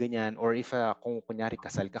baby, ganyan? Or if kung kunyari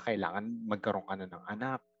kasal ka, kailangan magkaroon ka na ng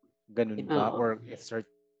anak, ganun ba? Or a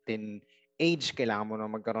certain age, kailangan mo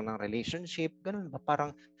na magkaroon ng relationship, ganun ba?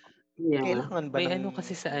 Parang kailangan ba May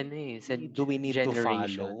kasi sa sa do we need to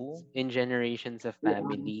follow? in generations of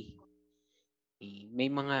family. May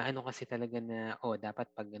mga kasi talaga na, dapat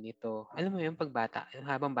pag ganito. Alam mo yun,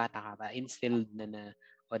 habang bata ka pa, instilled na,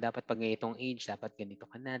 dapat pag ganitong age, dapat ganito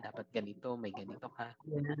ka na, dapat ganito, may ganito ka.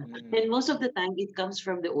 Yeah. And most of the time, it comes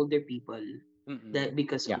from the older people. That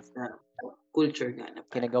because of the culture nga na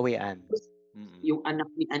kinagawian. Yung anak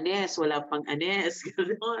ni Anes, wala pang Anes.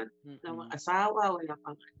 Gano'n. Wala pang asawa, wala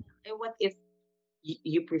pang what if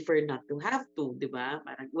you prefer not to have to, di ba?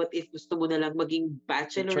 Parang, what if gusto mo na lang maging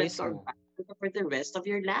bachelorette or bachelor for the rest of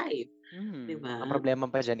your life? Di ba? Ang problema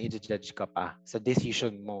pa dyan, i-judge ka pa sa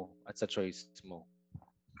decision mo at sa choice mo.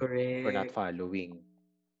 Correct. For not following.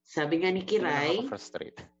 Sabi nga ni Kiray,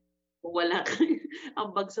 nakaka-frustrate. Kung wala kang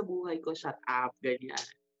ambag sa buhay ko, shut up, ganyan.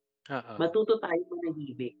 Matuto tayo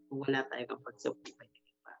manahimik kung wala tayong ambag sa buhay.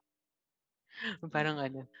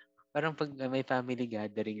 Parang pag may family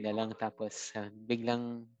gathering na lang tapos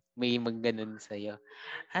biglang may magganon sa'yo.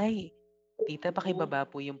 Ay, tita, pakibaba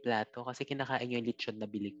po yung plato kasi kinakain yung lechon na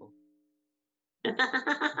bili ko.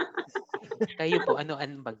 Kayo po, ano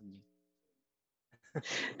ambag niyo?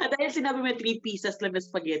 At dahil sinabi mo 3 pieces lang na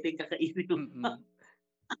spaghetti kakainin mo.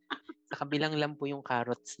 Sa kabilang lang po yung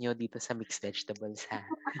carrots nyo dito sa mixed vegetables, ha?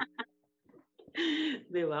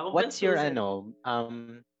 Diba? What's your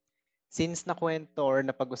since nakwento or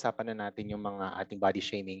napag-usapan na natin yung mga ating body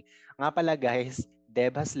shaming, nga pala guys,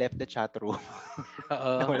 Deb has left the chat room.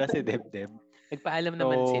 Wala si Deb. Nagpaalam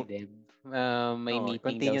naman si Deb. May meeting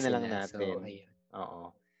continue daw na lang sila. natin. So, ayun.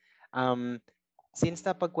 Oo. Since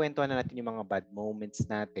napagkwentuhan na natin yung mga bad moments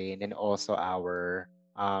natin and also our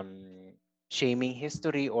shaming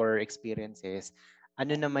history or experiences,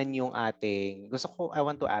 ano naman yung I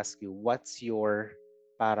want to ask you, what's your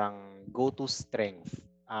parang go-to strength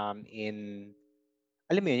in,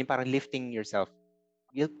 alam mo yun, yung parang lifting yourself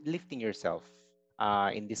in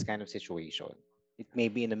this kind of situation. It may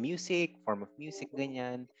be in a form of music,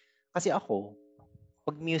 ganyan. Kasi ako,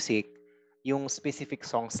 pag music, yung specific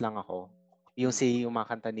songs lang ako. Yung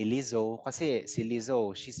makanta ni Lizzo, kasi si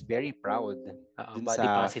Lizzo, she's very proud dun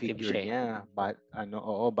sa figure niya.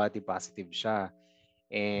 Body positive siya.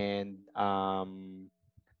 And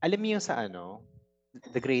alam mo yung sa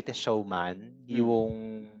The Greatest Showman,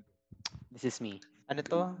 yung This Is Me. ano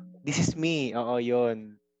to? This Is Me. Oo,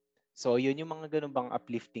 yun. So, yun yung mga ganun bang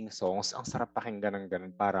uplifting songs. Ang sarap pakinggan ng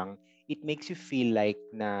ganun. Parang, it makes you feel like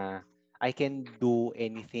na I can do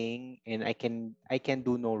anything and I can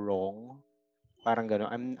do no wrong. Parang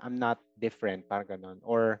ganun. I'm not different. Parang ganun.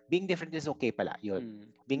 Or, being different is okay pala. Yun.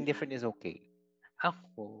 Being different is okay.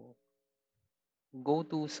 Ako,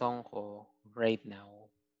 go-to song ko right now,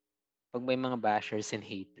 pag may mga bashers and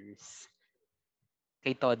haters,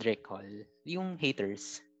 kay Todrick Hall, yung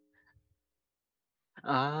Haters.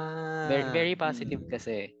 Very, very positive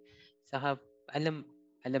kasi. Saka, alam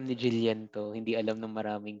ni Jillian to, hindi alam ng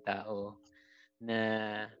maraming tao na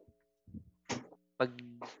pag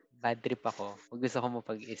bad trip ako, pag gusto ko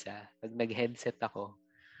mapag-isa, pag nag-headset ako,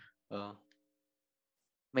 oh,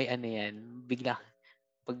 may ano yan, bigla,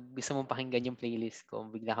 pag gusto mong pakinggan yung playlist ko,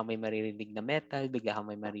 bigla ka may maririnig na metal, bigla ka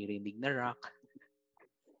may maririnig na rock.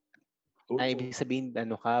 Ay, ibig sabihin,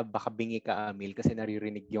 ano ka, baka bingi ka, Amil, kasi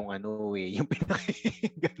naririnig yung ano yung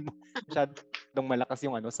pinakinggan mo. Masyadong malakas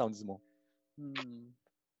yung sounds mo.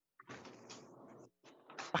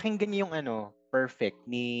 Pakinggan niyo yung Perfect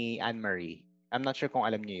ni Anne-Marie. I'm not sure kung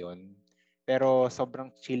alam niyo yun. Pero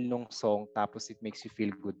sobrang chill nung song, tapos it makes you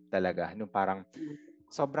feel good talaga. Nung parang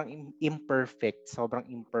sobrang imperfect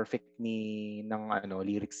ng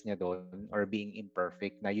lyrics niya doon, or being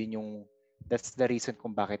imperfect, na yun yung that's the reason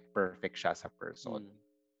kung bakit perfect siya sa person.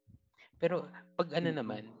 Pero pag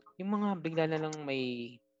naman, yung mga bigla na lang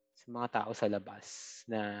may mga tao sa labas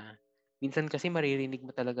na minsan kasi maririnig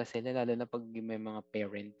mo talaga sila, lalo na pag may mga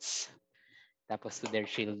parents tapos to their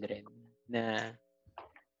children na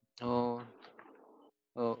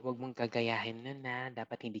wag mong gagayahin na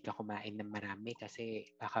dapat hindi ka kumain ng marami kasi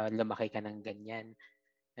baka lumaki ka ng ganyan.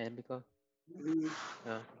 Sabi ko,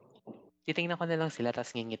 titingnan ko na lang sila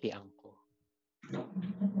tapos ngingitian ko.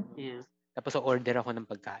 Yeah. Tapos order ako ng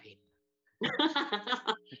pagkain.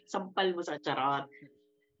 Sampal mo sa charot.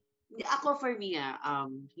 Ako, for me,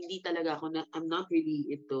 hindi talaga ako, I'm not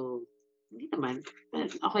really into, hindi naman,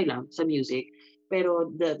 okay lang sa music.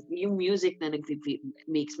 Pero yung music na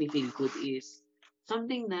makes me feel good is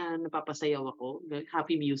something na napapasayaw ako,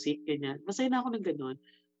 happy music, ganyan. Masaya na ako ng ganun.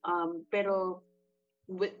 Pero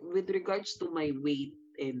with regards to my weight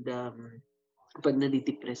and pag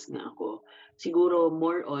nadidepress nga ako, siguro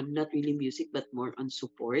more on, not really music, but more on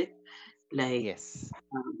support. Like, yes.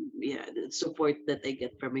 The support that I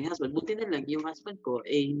get from my husband. Buti na lang, yung husband ko,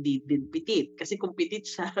 hindi din pitit. Kasi kung pitit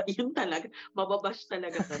siya, yun talaga, mababash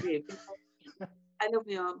talaga kami. Alam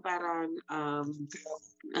mo yun, parang,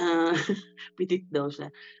 pitit daw siya.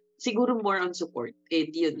 Siguro more on support.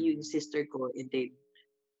 And yun, yung sister ko, and then,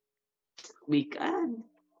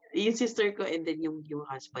 yung sister ko, and then yung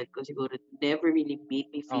husband ko, siguro never really made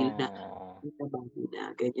me feel na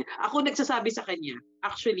ganyan. Ako nagsasabi sa kanya,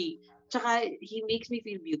 actually, tsaka he makes me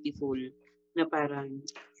feel beautiful, na parang,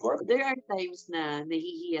 there are times na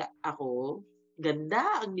nahihiya ako, ganda,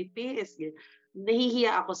 ang nipis,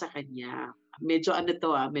 nahihiya ako sa kanya. Medyo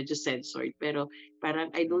medyo censored, pero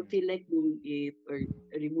parang I don't feel like doing it or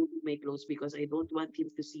removing my clothes because I don't want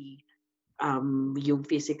him to see yung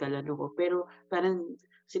physical ko. Pero parang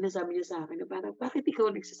sinasabi niya sa akin na parang, bakit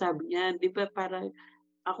ikaw nagsasabi niyan? Di ba parang,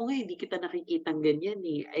 ako nga hindi kita nakikitang ganyan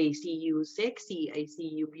eh. I see you sexy, I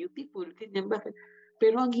see you beautiful, ganyan. Bakit?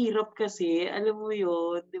 Pero ang hirap kasi, alam mo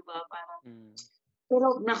yun, di ba? Parang,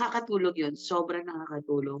 pero nakakatulong yun. Sobrang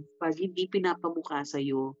nakakatulong. Pag hindi pinapamukha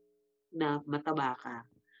sa'yo na mataba ka,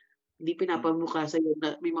 hindi pinapamukha sa'yo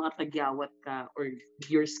na may mga tagyawat ka or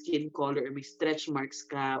your skin color or may stretch marks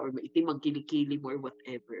ka or maitim ang kilikili mo or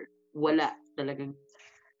whatever. Wala talagang.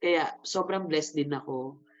 Kaya sobrang blessed din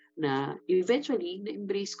ako na eventually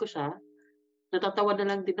na-embrace ko siya. Natatawa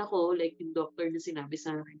na lang din ako, like yung doctor na sinabi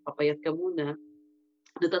sa akin, papayat ka muna.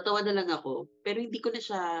 Natatawa na lang ako, pero hindi ko na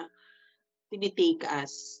siya tinitake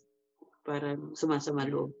as parang sumasama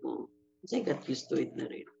loob mo. Kasi I got used to it na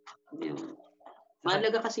rin. Yun.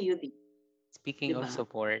 Mahalaga kasi yun eh. Speaking of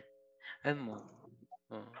support, ang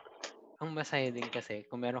masaya din kasi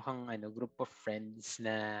kung meron kang group of friends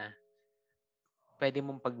na pwede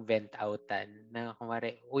mong pag-vent outan na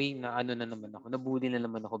kumare, uy, na naman ako, nabully na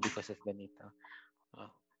naman ako because of ganito.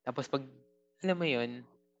 Tapos pag, alam mo yun,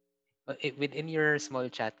 within your small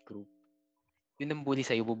chat group, yun ang bully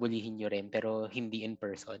sa'yo, bubulihin nyo rin, pero hindi in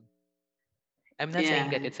person. I'm not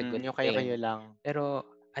saying that it's a good yung thing. kayo lang. Pero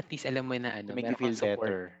at least alam mo na to make you feel support.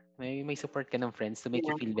 better. May support ka ng friends to make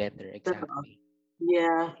you feel better. Exactly.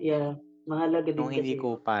 Yeah. Mahalaga din Nung hindi kasi.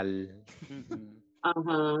 kupal.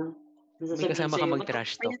 May kasama ka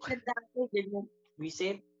mag-trash talk. We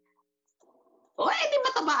said, hindi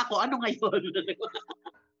mataba ako, ano ngayon?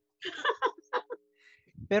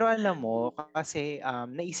 Pero alam mo, kasi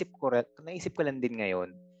naisip ko lang din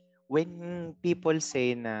ngayon, when people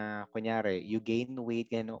say na, kunyari, you gain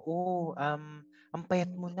weight, ang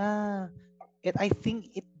payat mo na. I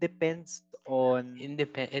think it depends on It the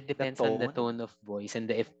depends on the tone. tone of voice and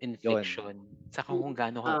the Yun. inflection. Saka kung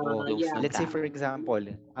gaano ka Oh, close ng let's say tao. for example,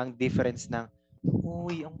 ang difference ng,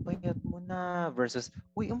 uy, ang payat mo na versus,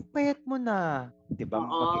 uy, ang payat mo na. 'Di ba?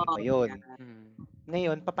 Magkaiba 'yon. Hmm.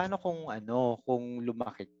 Ngayon, paano kung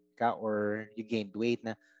lumaki ka or you gained weight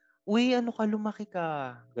na, uy, ano ka, lumaki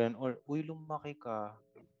ka. Ganun, or, uy, lumaki ka.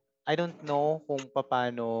 I don't know kung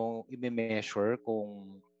paano i-measure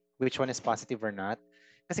kung which one is positive or not.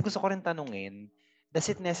 Kasi gusto ko rin tanungin, does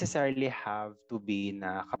it necessarily have to be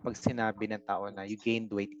na kapag sinabi ng tao na you gained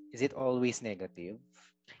weight, is it always negative?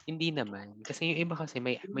 Hindi naman. Kasi yung iba kasi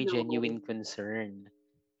may genuine concern.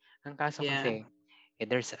 Ang kaso kasi,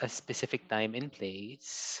 there's a specific time and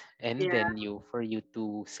place and then for you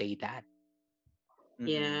to say that.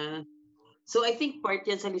 Yeah. So I think part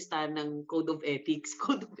yan sa listahan ng Code of Ethics.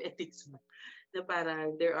 Code of Ethics mo. Na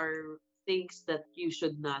parang there are things that you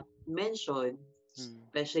should not mention.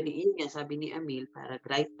 Especially, yun nga, sabi ni Emil, para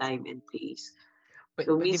right time and place.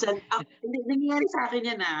 So minsan, hindi, nangyayari sa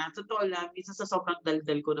akin yan totoo lang, minsan sa sobrang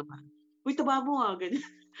daldal ko naman. Uy, taba mo ganyan.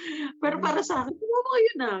 Pero para sa akin, taba mo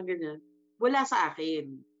yun ganyan. Wala sa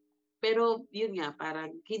akin. Pero yun nga,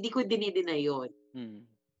 parang hindi ko dinideny yun.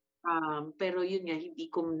 Pero yun nga,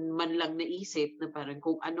 hindi ko man lang naisip na parang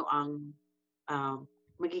kung ano ang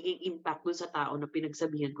magiging impact dun sa tao na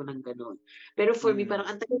pinagsabihan ko ng gano'n. Pero for me, parang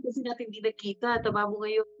ang tagal kasi natin hindi nagkita, tama mo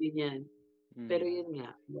ngayon, ganyan. Pero yun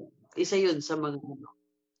nga, isa yun sa mga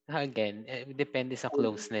Again, depende sa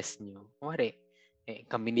closeness nyo. Kumari,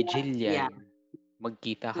 kami ni Jill yan.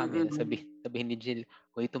 Magkita kami, sabihin ni Jill,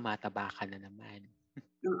 uy, tumataba ka na naman.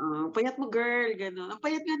 Payat mo, girl, gano'n. Ang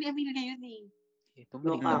payat nga ni Emil ngayon Ito,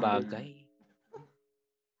 maliit na bagay.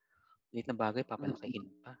 Maliit na bagay, papalakihin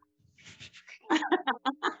pa.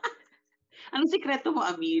 Anong sikreto mo,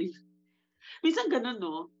 Emil? Minsan gano'n,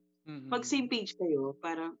 no? Pag same page kayo,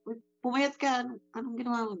 parang, pumayat ka, anong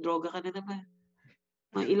ginawa mo? Droga ka na naman.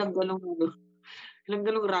 Ilang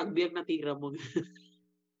galong rugby ang natira mo.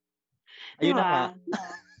 Ayun na nga.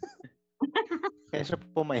 Kaya siya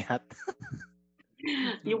pumayat.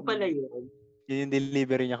 Yung pala yun. Yun yung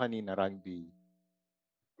delivery niya kanina, rugby.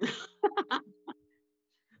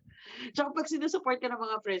 Tsaka pag sinusupport ka ng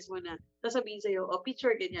mga friends mo na, sasabihin sa'yo,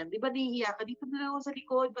 picture, ganyan. Di ba nahihiya ka? Dito na lang ako sa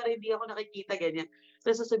likod para hindi ako nakikita, ganyan.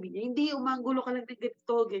 Tapos sasabihin niya, hindi, umanggulo ka lang ng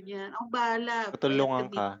ganito, ganyan. Ang bahala.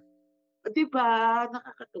 Tutulungan ka. Di ba?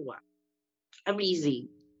 Nakakatuwa.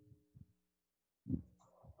 Amazing.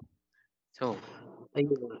 So,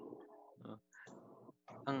 ayun.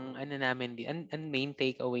 Ang main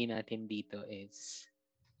takeaway natin dito is,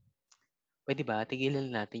 pwede ba,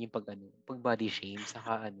 tigilan natin yung pag body shame,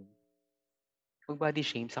 saka pag body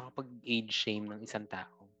shame, saka pag age shame ng isang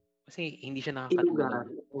tao. Kasi hindi siya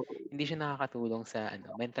nakakatulong sa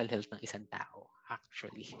mental health ng isang tao,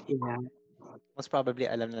 actually. Yeah. Most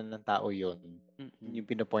probably, alam na ng tao yun. Yung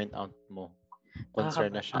pinopoint out mo.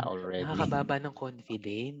 Concern na siya already. Nakakababa ng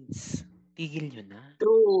confidence. Tigil nyo na.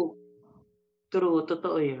 True.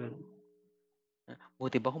 Totoo yun.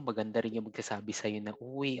 Buti ba kung maganda rin yung magsasabi sa'yo na,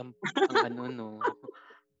 uy, ang no.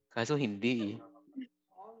 Kaso hindi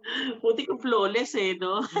Buti kong flawless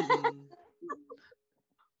no?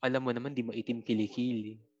 Alam mo naman, di maitim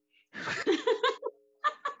kilikili.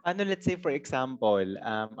 Let's say for example,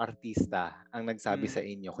 artista ang nagsabi sa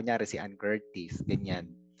inyo, kunyari si Ann Curtis, ganyan.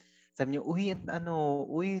 Sabi niyo,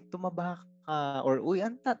 uy, tumaba ka, or uy,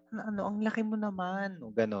 ang laki mo naman, o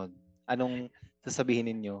ganon. Anong sasabihin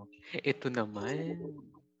ninyo? Ito naman,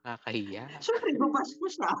 kakahiya. Siyempre, bumas mo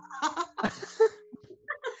siya.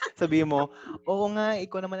 Sabihin mo, oo nga,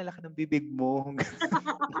 ikaw naman ang laki ng bibig mo.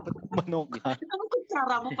 Dapat kumano ka. Ang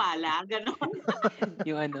kutsara mo pala, ganon.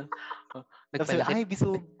 Yung ay,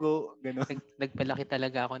 bisugo. Ganon. Nagpalaki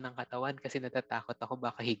talaga ako ng katawan kasi natatakot ako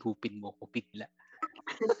baka higupin mo ko bigla.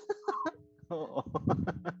 Oo.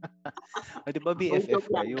 O, di ba BFF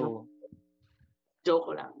kayo?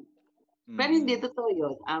 Joke lang. Pero hindi, totoo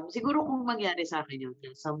yun. Siguro kung mangyari sa akin yun,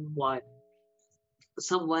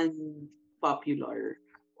 someone popular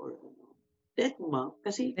or Deadma.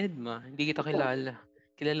 Kasi Deadma, hindi kita kilala.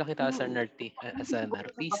 Kilala kita as an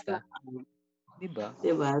artista. Diba?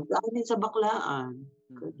 Akin din sa baklaan.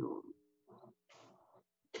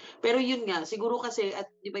 Pero yun nga, siguro kasi, at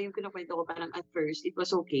di ba yung kinakwento ko, parang at first, it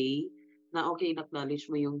was okay, na-acknowledge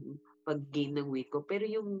mo yung pag-gain ng weight ko. Pero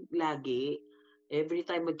yung lagi, every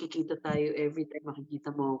time magkikita tayo, every time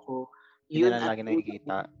makikita mo ako, Yun Yun na lang at lagi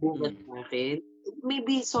nakikita. bunga sa akin.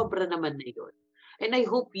 Maybe sobra naman na yun. And I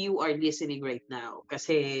hope you are listening right now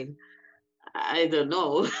kasi I don't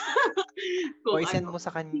know. O Kung isend ano. mo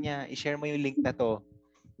sa kanya, i-share mo yung link na to.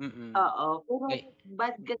 Oo. Pero Ay,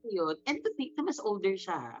 bad kasi yun. And to think na mas older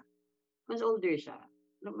siya. Mas older siya.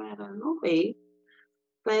 No, parang, okay.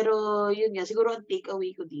 Pero yun nga, siguro ang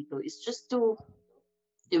takeaway ko dito is just to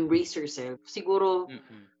embrace yourself. Siguro,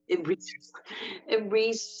 embrace yourself.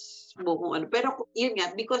 Embrace mo kung ano. Pero yun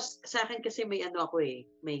nga, because sa akin kasi may ano ako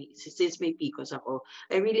since may PCOS ako,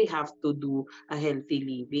 I really have to do a healthy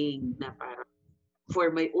living na parang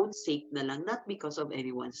for my own sake na lang, not because of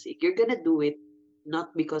anyone's sake. You're gonna do it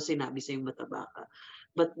not because sinabi sa'yo mataba ka,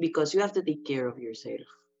 but because you have to take care of yourself.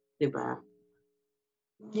 Diba?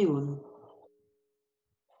 Yun.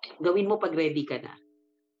 Gawin mo pag ready ka na.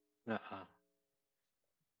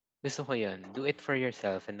 Gusto ko yun. Do it for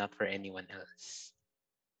yourself and not for anyone else.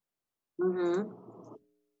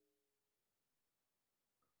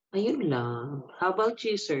 Ayun lang. How about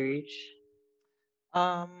you, Serge?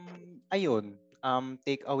 Ayun.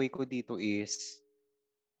 Take away ko dito is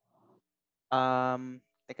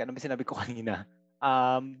teka, ano ba sinabi ko kanina?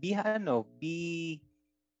 Be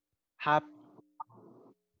happy.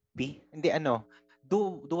 Hindi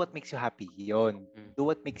do what makes you happy. Yun. Do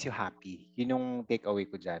what makes you happy. Yun yung take away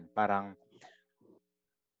ko diyan. Parang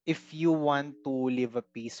if you want to live a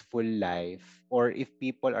peaceful life or if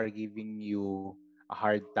people are giving you a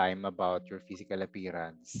hard time about your physical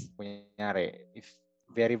appearance, kunyari, if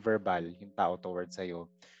very verbal yung tao towards sa'yo,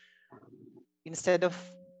 instead of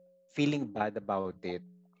feeling bad about it,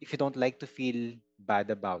 if you don't like to feel bad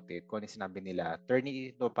about it, kung ano yung sinabi nila, turn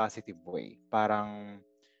it into a positive way. Parang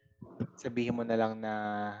sabihin mo na lang na,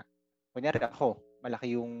 kunyari ako,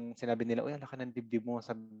 malaki yung sinabi nila, uy, ang laki ng dibdib mo.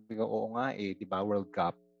 Sabi ko, oo nga di ba, World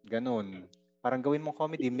Cup. Ganun. Parang gawin mo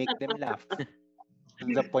comedy, make them laugh. To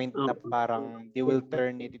the point na parang they will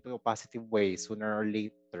turn it into a positive way sooner or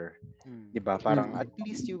later. Di ba? Parang at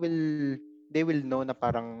least they will know na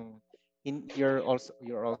parang you're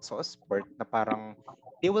also a sport na parang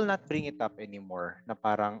they will not bring it up anymore. Na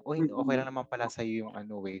parang, okay lang naman pala sa'yo yung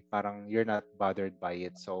parang you're not bothered by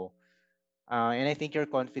it. So, and I think you're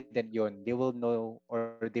confident yon. They will know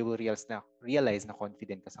or they will realize na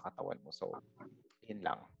confident ka sa katawan mo. So, yun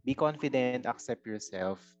lang. Be confident, accept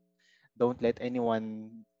yourself. Don't let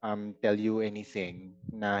anyone tell you anything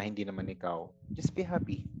na hindi naman ikaw. Just be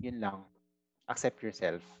happy. Yun lang. Accept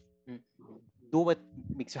yourself. Do what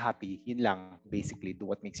makes you happy. Yun lang. Basically, do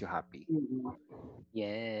what makes you happy.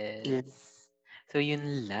 Yes. So,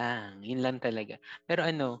 yun lang. Yun lang talaga. Pero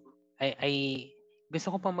gusto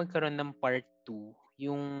ko pa magkaroon ng part 2,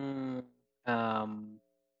 yung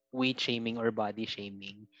weight shaming or body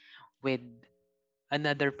shaming with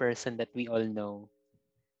another person that we all know.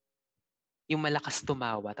 Yung malakas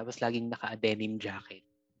tumawa tapos laging naka-denim jacket.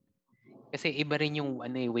 Kasi iba rin yung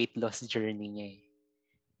weight loss journey niya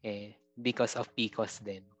because of PCOS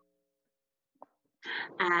din.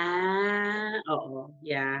 Oo.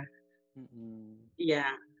 Yeah.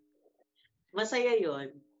 Yeah. Masaya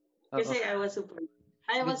yon. Kasi I was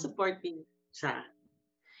supporting siya.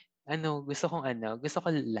 Gusto ko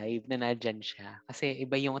live na nandyan siya. Kasi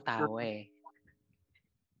iba yung tawa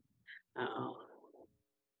Oo.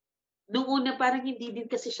 Nung una parang hindi din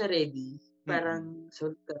kasi siya ready. Parang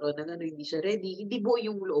karoon ng hindi siya ready. Hindi buo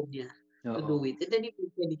yung loob niya to do it. And then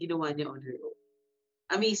eventually ginawa niya on her own.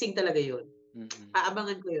 Amazing talaga yun.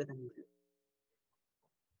 Aabangan ko yun.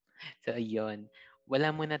 So, ayun.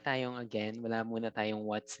 Wala muna tayong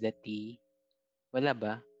what's the tea. Wala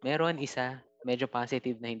ba? Meron isa. Medyo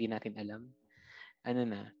positive na hindi natin alam.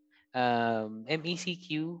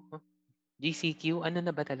 MECQ, GCQ, ano na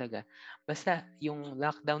ba talaga? Basta yung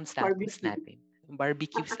lockdown status natin. Yung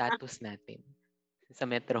barbecue status natin sa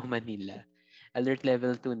Metro Manila. Alert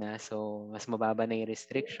level 2 na. So, mas mababa na yung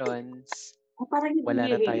restrictions. Wala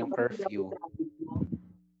na tayong curfew.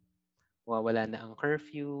 Wala na ang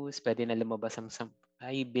curfews. Pwede na lumabas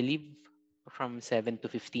I believe from 7 to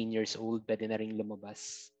 15 years old, pwede na rin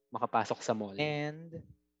lumabas. Makapasok sa mall. And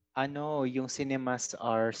yung cinemas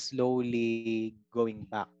are slowly going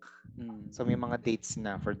back. So may mga dates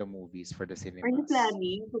na for the movies, for the cinemas. Are you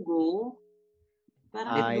planning to go?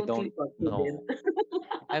 Parang I don't know.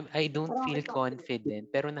 I don't feel confident,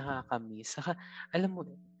 pero nakakamiss. Saka, alam mo,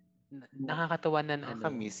 nakakatawa na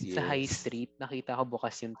sa high street, nakita ko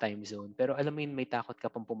bukas yung time zone. Pero alam mo yun, may takot ka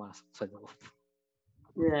pang pumasok sa loob.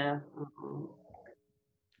 Yeah.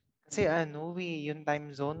 Kasi yung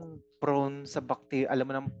time zone, prone sa bacteria. Alam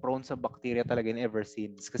mo nang prone sa bacteria talaga ever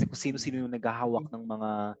since. Kasi kung sino-sino yung naghahawak ng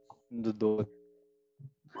mga dudot.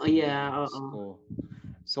 Oh, yeah.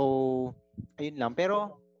 So, ayun lang.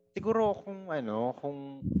 Pero siguro kung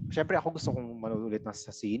syempre ako gusto kong manood ulit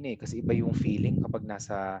sa sine kasi iba yung feeling kapag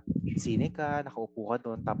nasa sine ka, nakaupo ka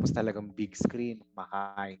doon, tapos talagang big screen,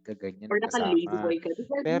 kumakain ka, ganyan, Or naka-lazy kasama. boy ka.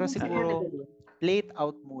 Diba, Pero minsan nga na siguro, ganun. play it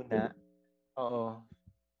out muna. Oo.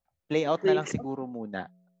 Play out na lang siguro muna.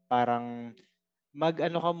 Parang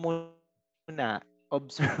mag-ano ka muna,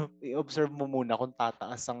 i-observe mo muna kung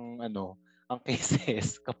tataas ang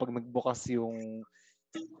cases kapag nagbukas yung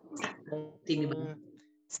Cinema. kung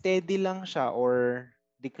steady lang siya or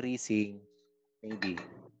decreasing, maybe.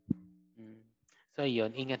 So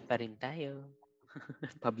yun, ingat pa rin tayo.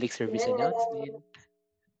 Public service Yes. announcement.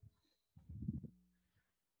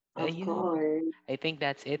 So, Of yun. course. I think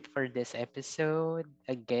that's it for this episode.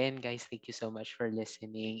 Again, guys, thank you so much for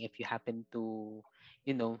listening. If you happen to,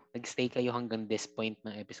 nagstay kayo hanggang this point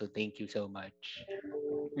ng episode, thank you so much.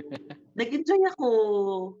 Nag-enjoy ako.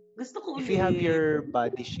 Gusto ko If ulit. you have your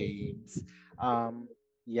body shames,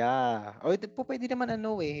 yeah. O pwede naman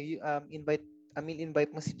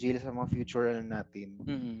invite mo si Jill sa mga future natin.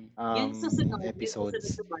 Yung susunod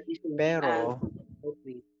Episodes. sa body shape. Pero,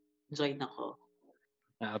 wait. Join ako.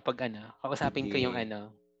 Pag kausapin ko yung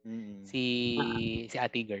si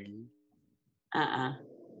ate girl.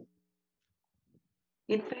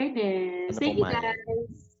 In fairness. Thank you,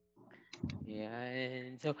 guys.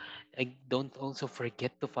 Yan. So, don't also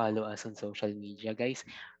forget to follow us on social media, guys.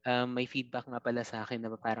 May feedback nga pala sa akin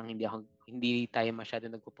na parang hindi tayo masyado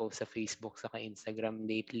nagpo-post sa Facebook saka Instagram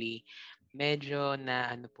lately. Medyo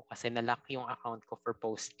na po kasi na-lock yung account ko for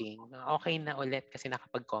posting. Okay na ulit kasi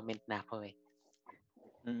nakapag-comment na ako eh.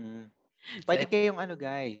 Pwede kayong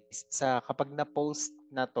guys, kapag na-post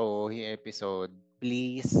na to yung episode,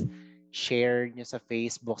 please share nyo sa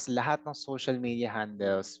Facebook, sa lahat ng social media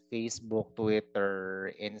handles, Facebook,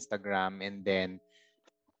 Twitter, Instagram, and then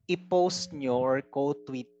i-post nyo or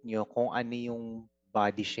co-tweet nyo kung ano yung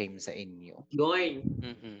body shame sa inyo. Join.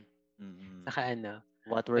 Saka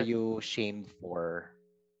what were you shamed for?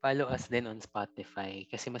 Follow us din on Spotify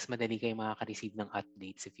kasi mas madali kayo makaka-receive ng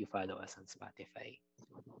updates if you follow us on Spotify.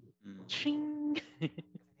 Shing!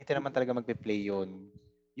 Hindi naman talaga magpe-play yung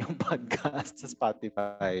podcast sa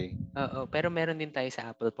Spotify. Oo, pero meron din tayo sa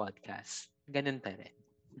Apple Podcast. Ganun pa rin.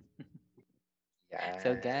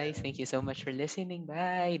 So guys, thank you so much for listening.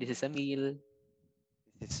 Bye! This is Emil.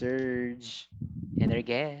 This is Serge. And our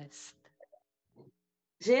guest.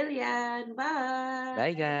 Jillian. Bye!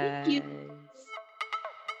 Bye guys! Thank you.